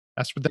screen.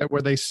 That's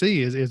where they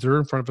see is they're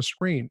in front of a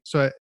screen.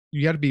 So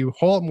you got to be a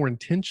whole lot more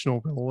intentional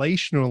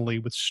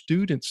relationally with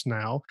students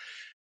now,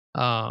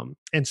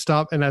 and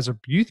stop. And as a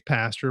youth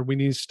pastor, we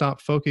need to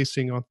stop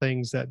focusing on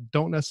things that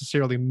don't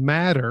necessarily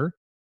matter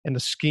in the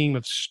scheme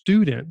of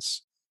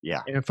students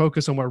Yeah. and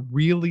focus on what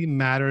really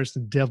matters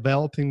and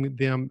developing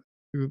them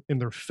in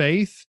their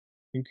faith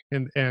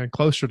and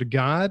closer to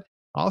God.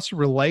 Also,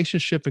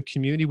 relationship and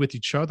community with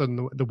each other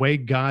and the way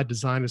God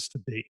designed us to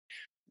be.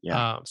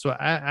 Yeah. So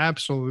I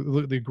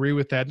absolutely agree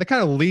with that. That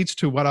kind of leads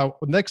to the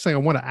next thing I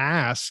want to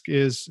ask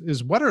is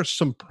what are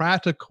some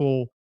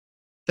practical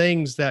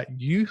things that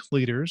youth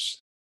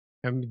leaders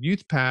and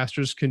youth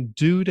pastors can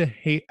do to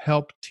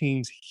help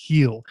teens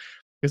heal?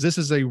 Because this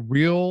is a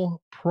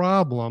real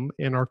problem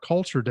in our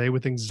culture today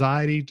with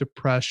anxiety,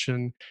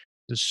 depression,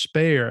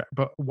 despair.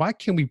 But what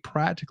can we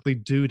practically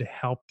do to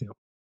help them?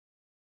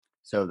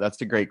 So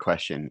that's a great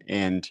question.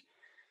 And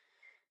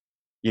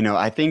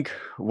I think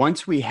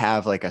once we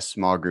have like a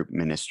small group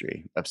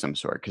ministry of some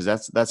sort,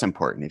 because that's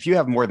important. If you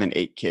have more than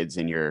 8 kids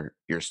in your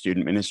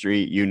student ministry,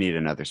 you need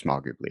another small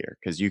group leader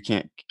because you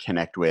can't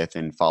connect with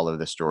and follow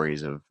the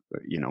stories of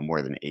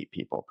more than 8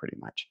 people, pretty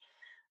much.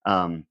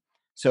 Um,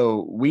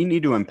 so we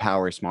need to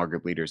empower small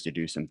group leaders to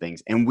do some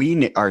things, and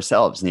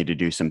ourselves need to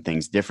do some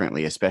things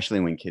differently, especially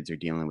when kids are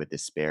dealing with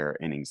despair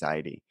and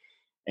anxiety.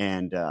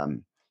 And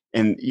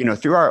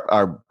through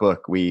our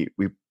book, we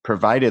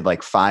provided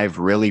like 5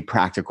 really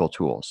practical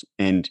tools,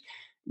 and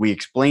we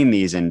explain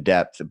these in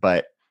depth.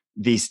 But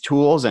these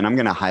tools, and I'm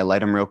going to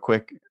highlight them real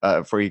quick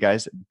for you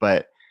guys,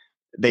 but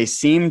they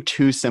seem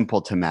too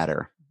simple to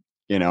matter,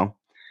 you know.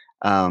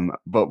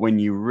 But when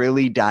you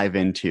really dive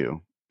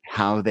into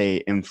how they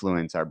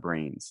influence our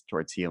brains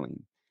towards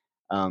healing,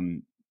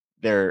 um,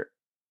 they're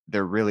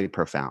they're really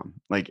profound,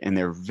 like, and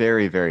they're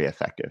very, very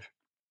effective.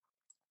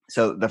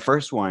 So the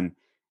first one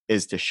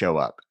is to show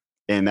up.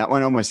 And that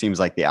one almost seems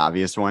like the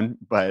obvious one,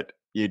 but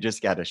you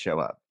just got to show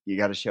up. You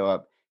got to show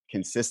up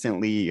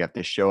consistently. You have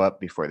to show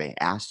up before they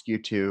ask you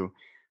to.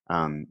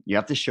 You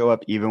have to show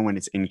up even when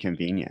it's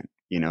inconvenient,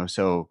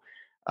 So,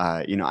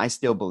 I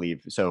still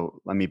believe.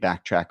 So let me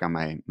backtrack on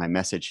my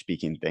message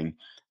speaking thing.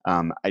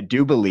 I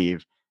do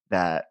believe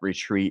that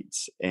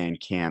retreats and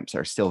camps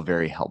are still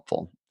very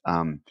helpful.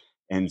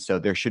 And so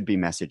there should be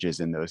messages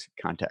in those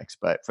contexts.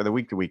 But for the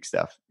week to week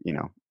stuff,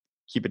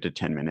 keep it to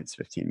 10 minutes,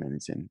 15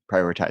 minutes, and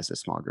prioritize the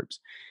small groups.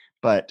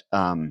 But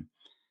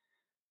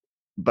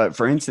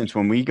for instance,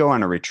 when we go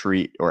on a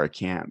retreat or a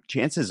camp,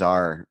 chances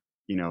are,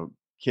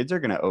 kids are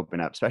going to open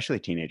up, especially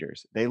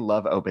teenagers. They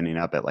love opening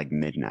up at like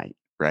midnight,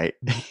 right?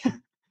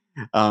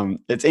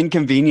 It's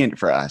inconvenient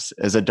for us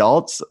as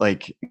adults.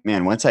 Like,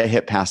 man, once I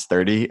hit past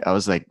 30, I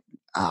was like,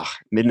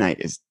 midnight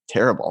is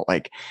terrible.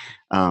 Like,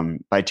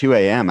 by 2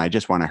 a.m., I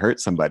just want to hurt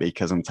somebody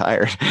because I'm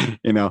tired,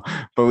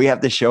 but we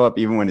have to show up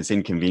even when it's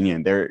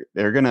inconvenient. They're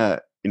going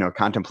to,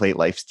 contemplate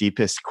life's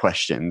deepest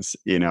questions,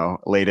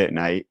 late at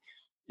night.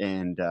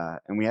 And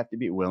we have to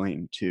be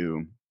willing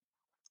to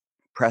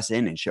press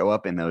in and show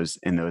up in those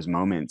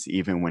moments,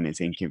 even when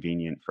it's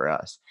inconvenient for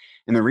us.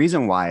 And the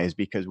reason why is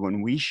because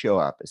when we show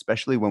up,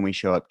 especially when we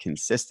show up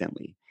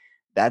consistently,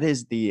 that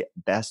is the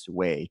best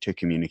way to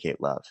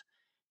communicate love.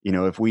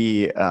 If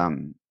we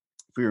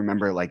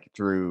remember, like,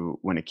 through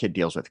when a kid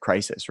deals with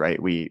crisis,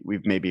 right?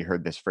 We've maybe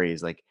heard this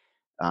phrase, like,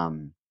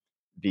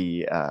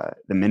 the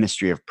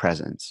ministry of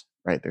presence,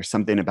 right? There's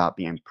something about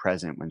being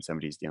present when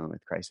somebody's dealing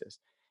with crisis.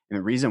 And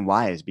the reason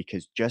why is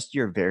because just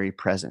your very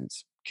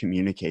presence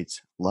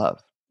communicates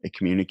love. It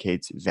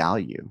communicates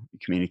value. It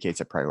communicates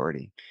a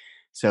priority.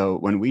 So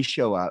when we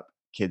show up,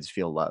 kids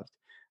feel loved.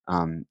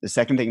 The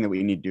second thing that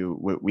we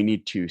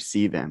need to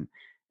see them.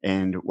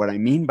 And what I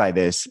mean by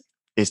this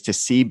is to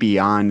see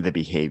beyond the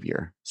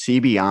behavior, see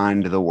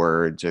beyond the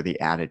words or the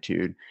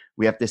attitude.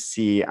 We have to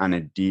see on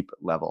a deep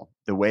level.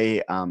 The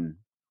way,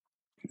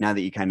 now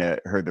that you kind of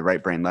heard the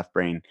right brain, left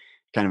brain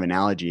kind of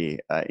analogy,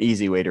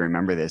 easy way to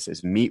remember this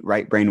is meet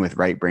right brain with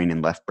right brain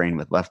and left brain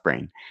with left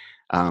brain.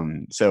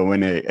 So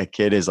when a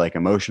kid is like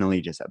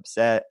emotionally just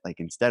upset, like,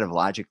 instead of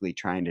logically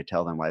trying to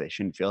tell them why they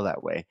shouldn't feel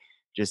that way,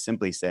 just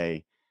simply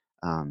say,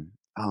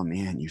 oh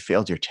man, you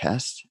failed your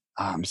test.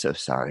 Oh, I'm so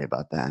sorry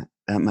about that.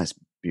 That must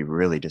be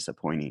really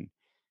disappointing.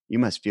 You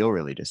must feel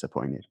really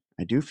disappointed.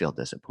 I do feel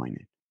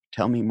disappointed.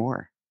 Tell me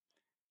more.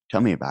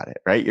 Tell me about it,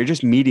 right? You're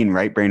just meeting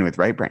right brain with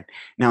right brain.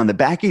 Now, in the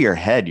back of your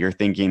head, you're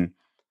thinking,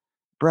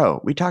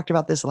 bro, we talked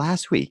about this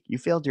last week. You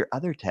failed your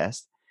other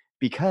test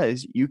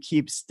because you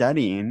keep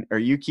studying, or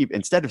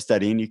instead of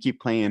studying, you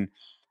keep playing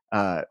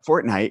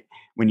Fortnite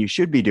when you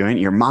should be doing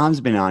it. Your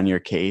mom's been on your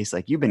case.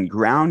 Like, you've been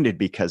grounded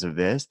because of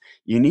this.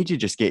 You need to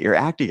just get your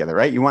act together,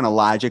 right? You want to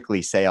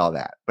logically say all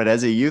that. But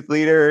as a youth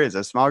leader, as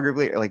a small group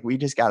leader, like, we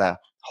just got to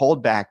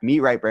hold back,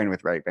 meet right brain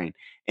with right brain,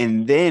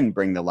 and then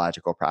bring the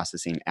logical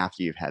processing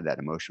after you've had that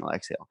emotional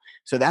exhale.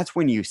 So that's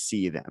when you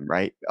see them,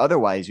 right?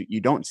 Otherwise, you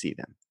don't see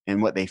them.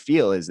 And what they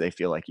feel is they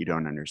feel like you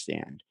don't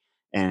understand.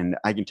 And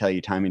I can tell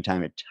you time and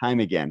time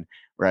again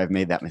where I've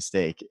made that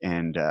mistake.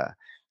 And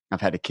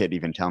I've had a kid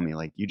even tell me,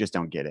 like, you just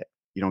don't get it.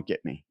 You don't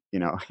get me,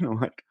 And I'm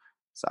like,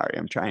 sorry,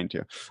 I'm trying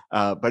to.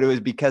 But it was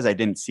because I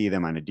didn't see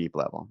them on a deep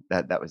level.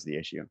 That was the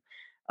issue.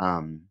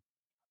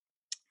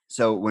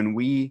 So when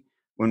we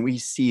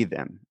see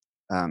them,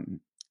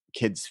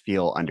 kids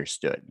feel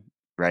understood,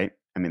 right?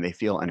 I mean, they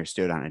feel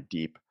understood on a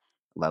deep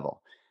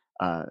level.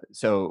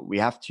 So we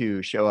have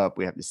to show up,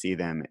 we have to see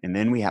them, and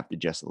then we have to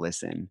just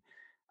listen.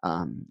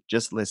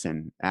 Just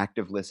listen,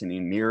 active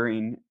listening,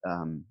 mirroring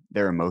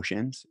their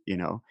emotions,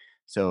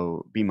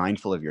 So be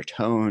mindful of your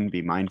tone,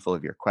 be mindful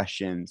of your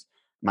questions.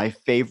 My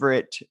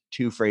favorite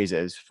 2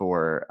 phrases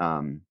for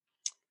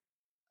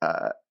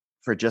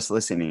just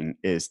listening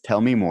is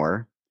 "tell me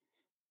more,"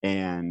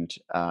 and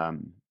I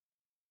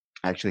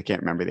actually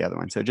can't remember the other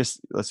one. So just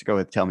let's go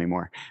with "tell me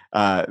more."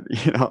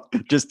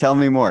 Just tell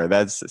me more.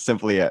 That's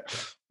simply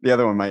it. The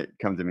other one might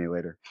come to me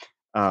later.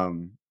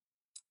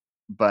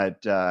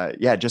 But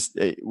yeah, just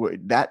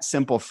that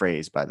simple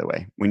phrase, by the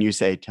way, when you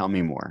say "tell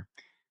me more,"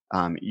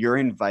 you're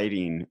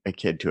inviting a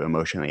kid to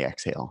emotionally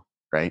exhale,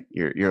 right?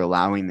 You're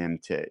allowing them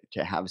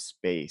to have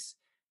space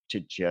to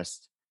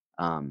just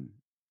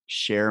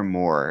share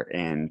more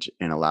and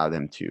allow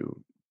them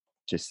to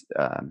just.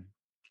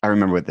 I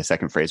remember what the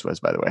second phrase was,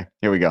 by the way.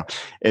 Here we go.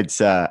 It's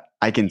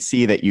I can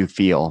see that you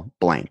feel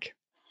blank,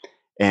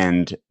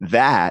 and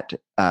that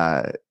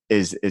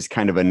is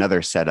kind of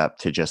another setup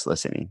to just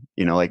listening.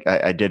 Like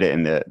I did it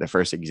in the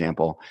first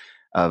example.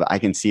 of, I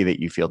can see that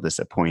you feel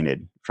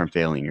disappointed from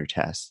failing your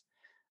test.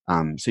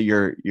 So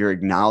you're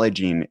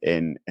acknowledging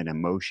an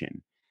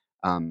emotion.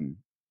 And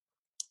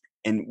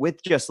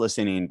with just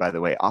listening, by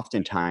the way,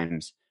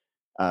 oftentimes,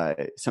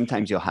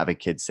 sometimes you'll have a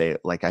kid say,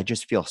 like, I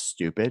just feel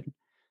stupid.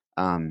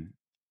 Um,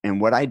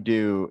 and what I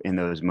do in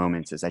those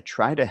moments is I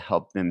try to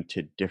help them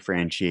to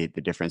differentiate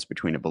the difference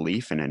between a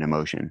belief and an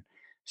emotion.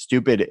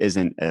 Stupid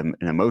isn't an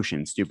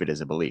emotion, stupid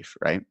is a belief,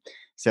 right?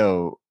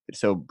 So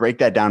break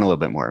that down a little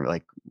bit more.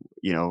 Like,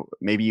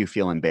 maybe you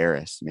feel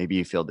embarrassed, maybe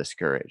you feel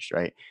discouraged,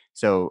 right?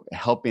 So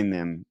helping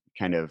them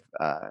kind of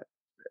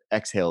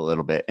exhale a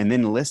little bit and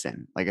then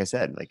listen. Like I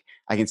said, like,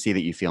 I can see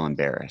that you feel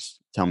embarrassed.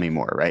 Tell me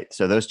more, right?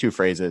 So those two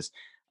phrases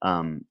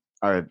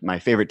are my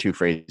favorite two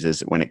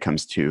phrases when it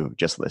comes to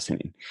just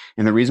listening.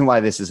 And the reason why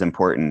this is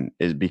important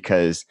is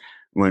because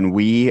when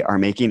we are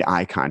making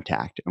eye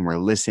contact and we're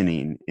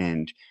listening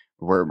and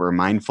we're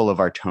mindful of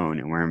our tone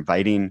and we're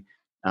inviting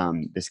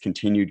this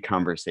continued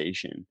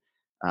conversation,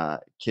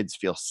 kids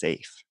feel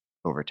safe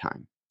over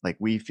time. Like,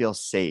 we feel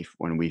safe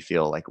when we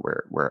feel like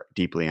we're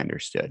deeply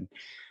understood.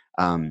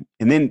 And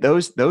then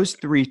those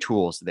three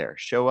tools there: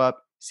 show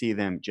up, see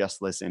them,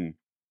 just listen,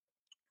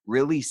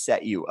 really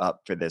set you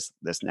up for this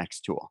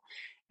next tool.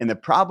 And the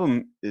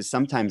problem is,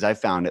 sometimes I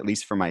found, at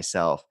least for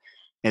myself,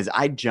 is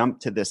I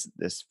jumped to this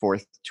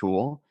fourth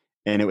tool,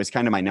 and it was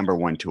kind of my number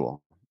one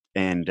tool.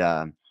 And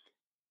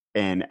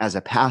as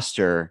a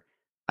pastor,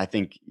 I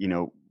think,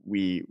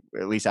 we,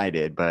 at least I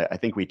did, but I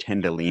think we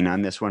tend to lean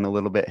on this one a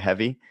little bit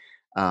heavy.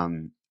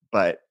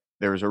 But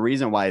there's a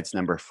reason why it's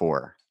number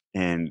 4.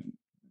 And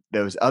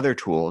those other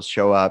tools,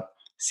 show up,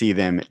 see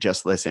them,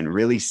 just listen,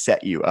 really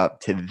set you up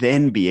to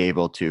then be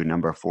able to,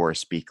 number 4,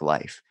 speak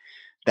life.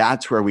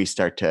 That's where we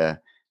start to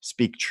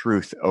speak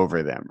truth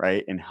over them,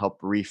 right? And help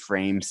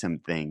reframe some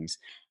things.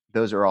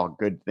 Those are all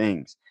good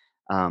things.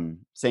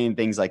 Saying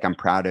things like, I'm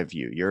proud of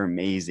you, you're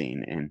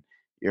amazing, and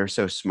you're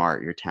so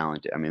smart, you're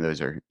talented. I mean,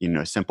 those are,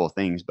 simple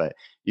things, but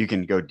you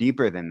can go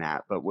deeper than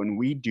that. But when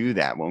we do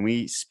that, when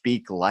we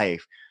speak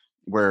life,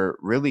 we're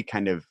really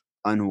kind of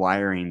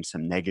unwiring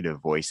some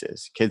negative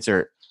voices. Kids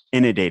are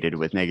inundated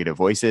with negative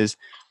voices.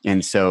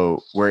 And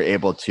so we're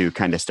able to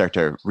kind of start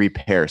to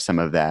repair some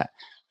of that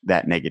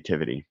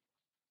negativity.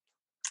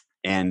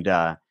 And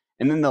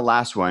then the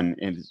last one,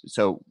 and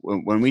so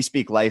when we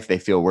speak life, they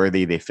feel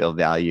worthy, they feel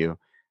value.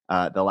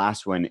 The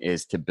last one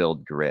is to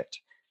build grit.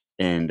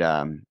 And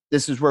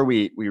this is where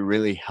we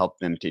really help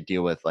them to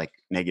deal with, like,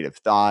 negative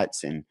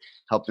thoughts, and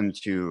help them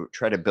to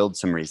try to build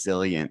some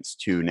resilience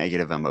to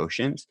negative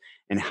emotions,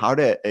 and how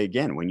to,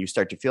 again, when you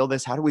start to feel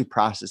this, how do we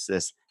process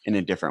this in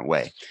a different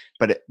way?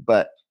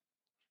 But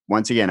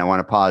once again, I want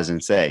to pause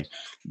and say,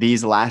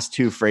 these last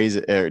two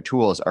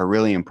tools are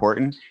really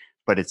important,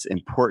 but it's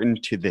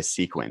important to this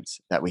sequence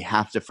that we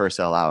have to first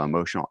allow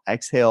emotional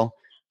exhale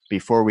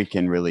before we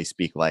can really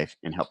speak life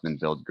and help them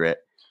build grit.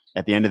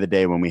 At the end of the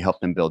day, when we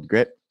help them build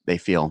grit, they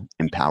feel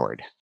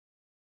empowered.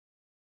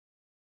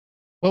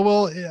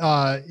 Well,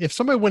 if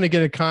somebody want to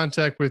get in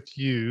contact with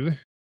you,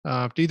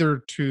 either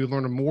to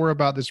learn more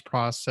about this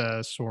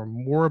process or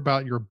more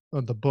about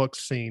the book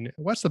Seen,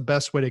 what's the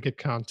best way to get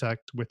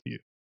contact with you?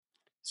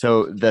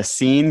 So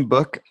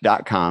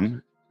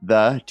theseenbook.com,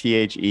 the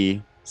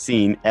THE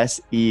Seen,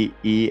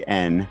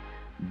 SEEN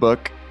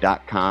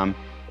book.com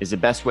is the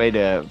best way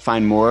to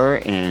find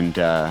more and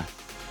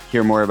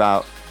hear more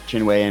about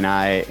Chinwe and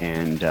I,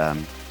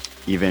 and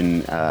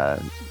even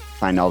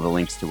find all the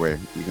links to where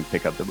you can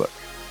pick up the book.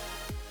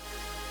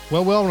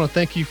 Well, I want to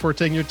thank you for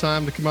taking your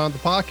time to come on the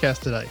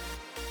podcast today.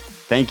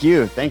 Thank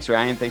you. Thanks,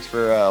 Ryan. Thanks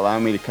for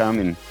allowing me to come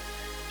and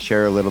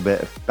share a little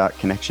bit about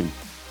Connection.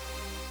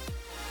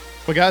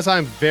 Well, guys,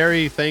 I'm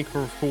very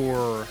thankful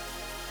for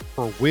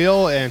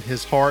Will and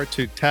his heart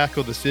to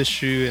tackle this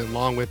issue, and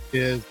along with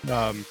his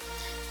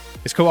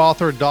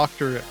co-author,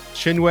 Dr.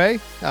 Chinwe,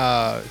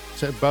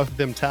 both of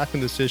them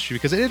tackling this issue,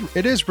 because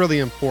it is really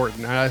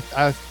important.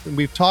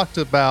 We've talked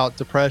about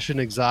depression,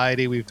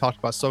 anxiety. We've talked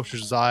about social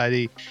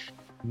anxiety,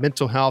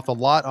 mental health a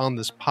lot on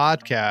this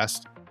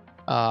podcast.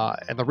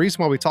 And the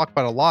reason why we talk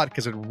about it a lot,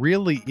 because it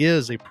really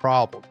is a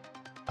problem.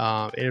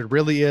 It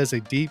really is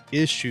a deep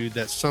issue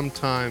that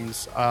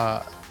sometimes,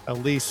 at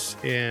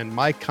least in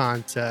my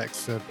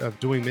context of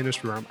doing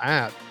ministry where I'm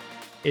at,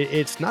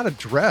 it's not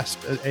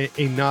addressed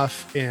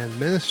enough in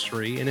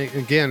ministry. And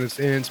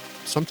it's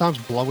sometimes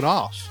blown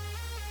off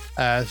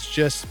as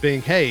just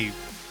being, hey,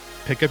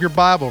 pick up your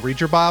Bible, read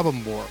your Bible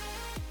more.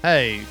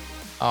 Hey,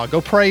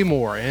 go pray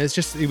more. And it's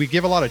just, we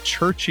give a lot of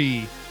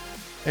churchy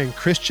and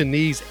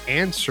Christianese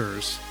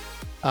answers,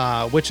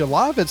 which a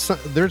lot of it's,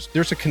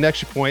 there's a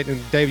connection point.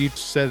 And Dave, you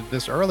said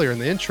this earlier in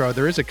the intro,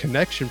 there is a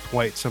connection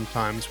point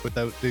sometimes with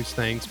these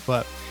things,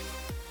 but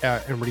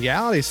in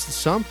reality,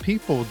 some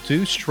people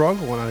do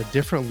struggle on a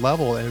different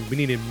level, and we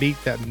need to meet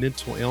that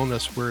mental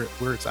illness where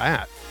it's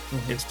at,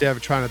 instead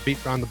of trying to beat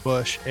around the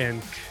bush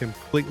and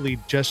completely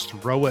just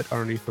throw it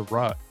underneath the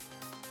rug.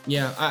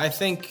 Yeah, I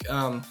think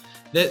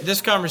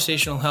this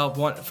conversation will help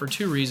for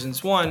 2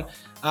 reasons. One,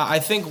 I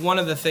think one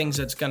of the things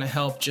that's going to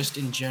help just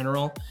in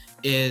general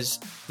is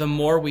the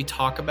more we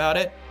talk about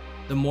it,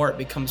 the more it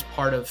becomes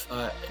part of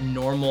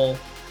normal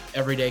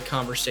everyday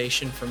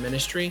conversation for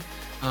ministry,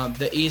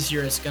 the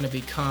easier it's going to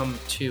become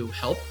to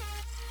help,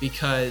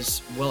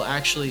 because we'll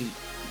actually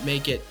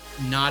make it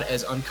not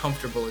as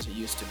uncomfortable as it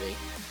used to be.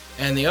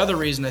 And the other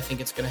reason I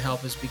think it's going to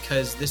help is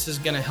because this is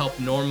going to help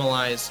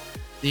normalize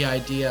the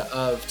idea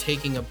of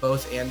taking a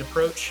both and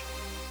approach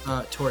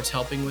towards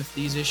helping with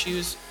these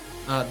issues.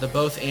 The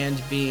both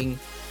and being,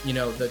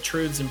 the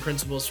truths and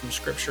principles from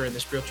Scripture and the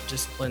spiritual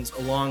disciplines,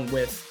 along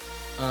with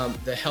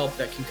the help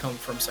that can come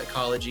from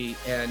psychology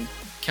and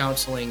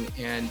counseling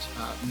and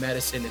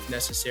medicine if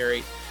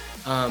necessary.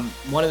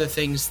 One of the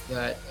things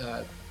that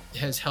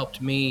has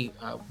helped me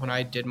when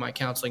I did my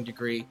counseling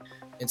degree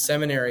in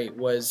seminary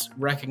was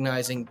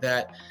recognizing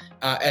that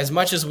as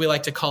much as we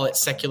like to call it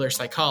secular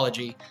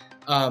psychology,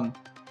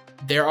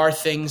 there are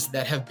things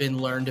that have been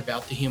learned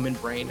about the human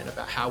brain and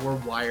about how we're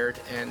wired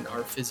and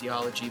our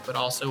physiology, but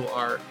also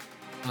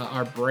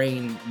our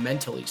brain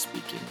mentally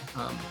speaking.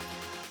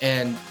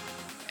 And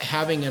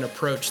having an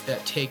approach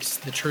that takes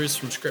the truths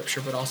from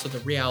Scripture, but also the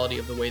reality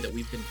of the way that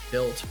we've been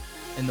built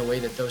and the way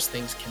that those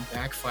things can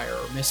backfire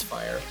or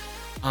misfire,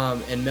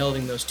 and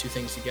melding those two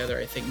things together,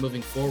 I think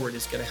moving forward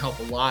is going to help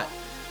a lot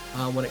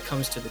when it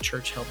comes to the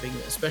church helping,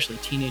 especially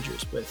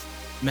teenagers with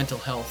mental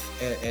health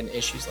and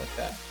issues like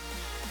that.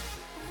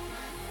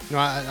 No,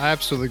 I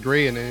absolutely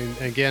agree. And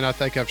again, I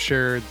think I've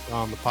shared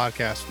on the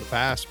podcast in the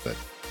past,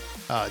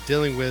 but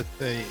dealing with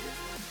the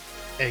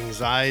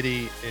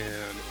anxiety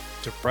and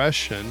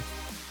depression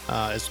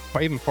is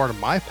even part of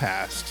my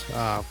past.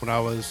 When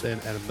I was in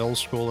a middle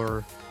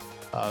schooler,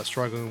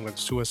 struggling with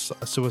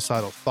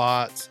suicidal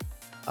thoughts,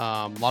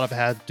 a lot of it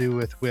had to do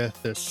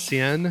with the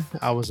sin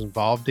I was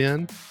involved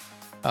in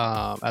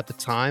at the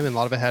time, and a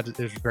lot of it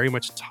was very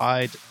much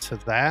tied to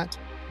that.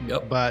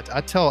 Yep. But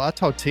I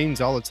tell teens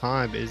all the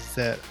time is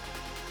that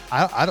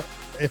I don't,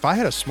 if I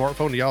had a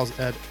smartphone to y'all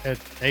at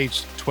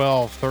age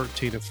 12,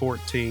 13, and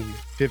 14,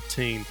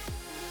 15,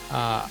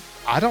 I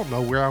don't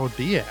know where I would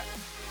be at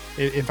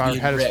if I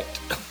had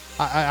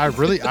I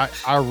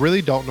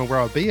really don't know where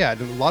I would be at.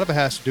 And a lot of it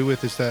has to do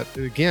with is that,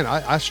 again,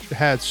 I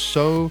had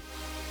so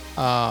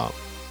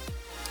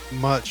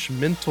much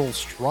mental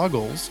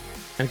struggles.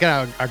 And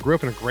again, I grew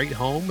up in a great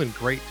home and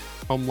great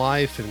home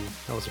life, and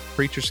I was a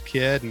preacher's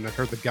kid, and I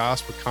heard the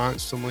gospel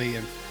constantly,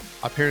 and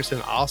my parents did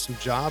an awesome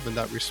job in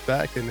that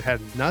respect, and it had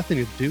nothing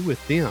to do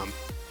with them.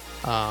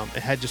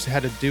 It had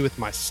to do with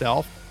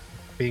myself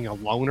being a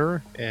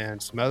loner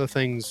and some other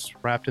things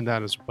wrapped in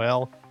that as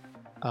well.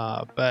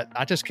 But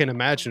I just can't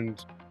imagine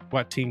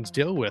what teens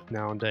deal with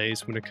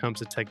nowadays when it comes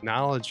to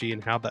technology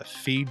and how that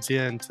feeds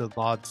into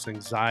lots of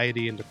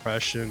anxiety and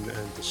depression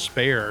and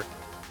despair.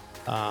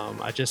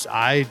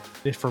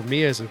 For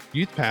me as a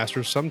youth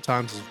pastor,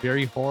 sometimes it's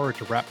very hard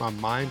to wrap my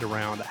mind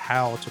around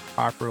how to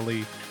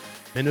properly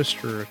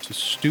minister to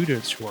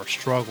students who are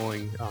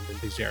struggling in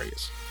these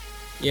areas.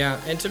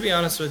 Yeah, and to be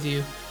honest with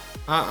you,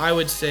 I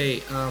would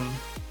say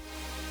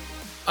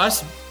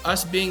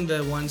us being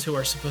the ones who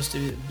are supposed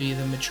to be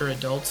the mature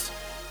adults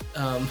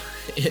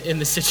in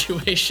the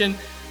situation,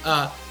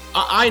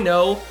 I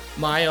know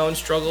my own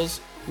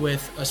struggles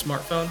with a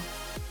smartphone.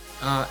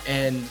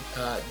 And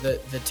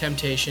the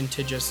temptation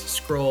to just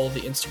scroll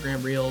the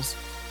Instagram reels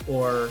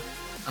or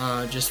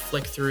just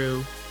flick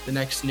through the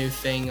next new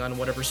thing on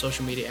whatever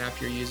social media app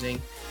you're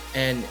using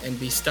and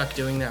be stuck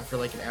doing that for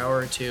like an hour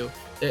or two.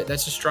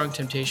 That's a strong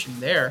temptation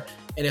there.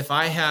 And if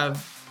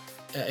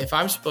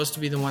I'm supposed to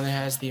be the one that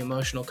has the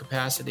emotional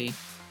capacity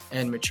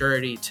and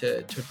maturity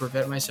to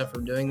prevent myself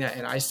from doing that,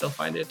 and I still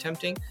find it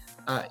tempting,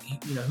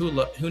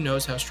 who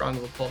knows how strong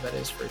of a pull that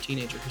is for a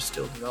teenager who's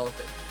still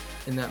developing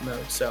in that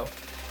mode. So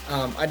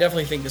I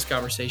definitely think this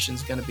conversation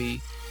is going to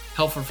be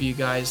helpful for you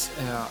guys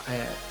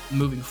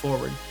moving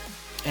forward.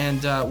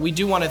 And we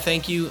do want to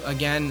thank you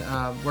again.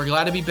 We're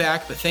glad to be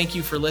back, but thank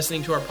you for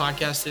listening to our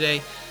podcast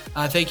today.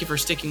 Thank you for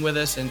sticking with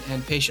us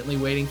and patiently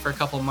waiting for a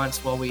couple of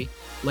months while we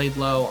laid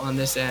low on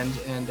this end.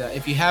 And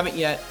if you haven't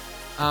yet,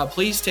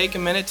 please take a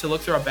minute to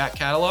look through our back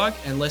catalog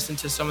and listen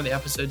to some of the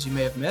episodes you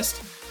may have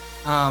missed.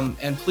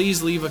 And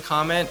please leave a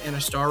comment and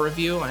a star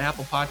review on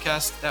Apple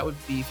Podcasts. That would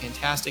be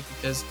fantastic,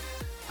 because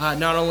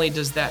not only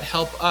does that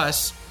help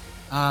us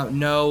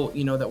know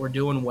that we're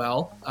doing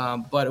well,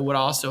 but it would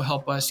also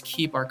help us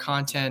keep our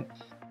content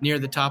near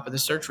the top of the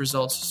search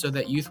results so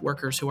that youth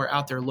workers who are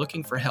out there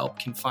looking for help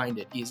can find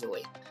it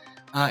easily.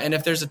 And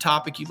if there's a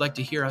topic you'd like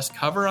to hear us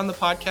cover on the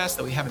podcast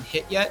that we haven't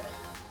hit yet,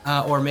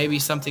 or maybe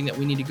something that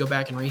we need to go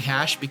back and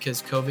rehash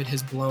because COVID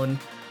has blown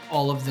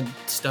all of the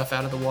stuff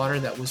out of the water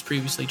that was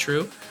previously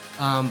true,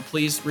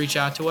 please reach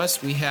out to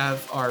us. We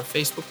have our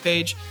Facebook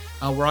page.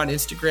 We're on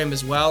Instagram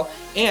as well.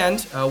 And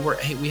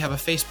we have a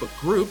Facebook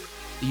group,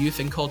 the Youth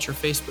and Culture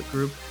Facebook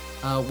group,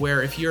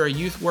 where if you're a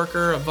youth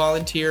worker, a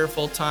volunteer,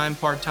 full-time,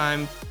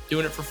 part-time,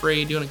 doing it for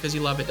free, doing it because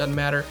you love it, doesn't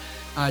matter,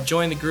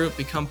 join the group,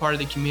 become part of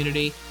the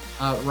community.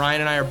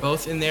 Ryan and I are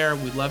both in there.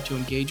 We'd love to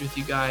engage with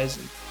you guys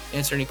and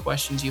answer any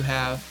questions you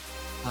have.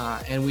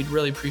 And we'd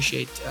really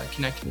appreciate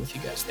connecting with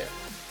you guys there.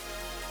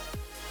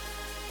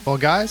 Well,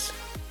 guys,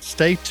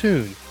 stay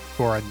tuned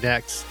for our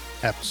next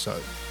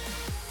episode.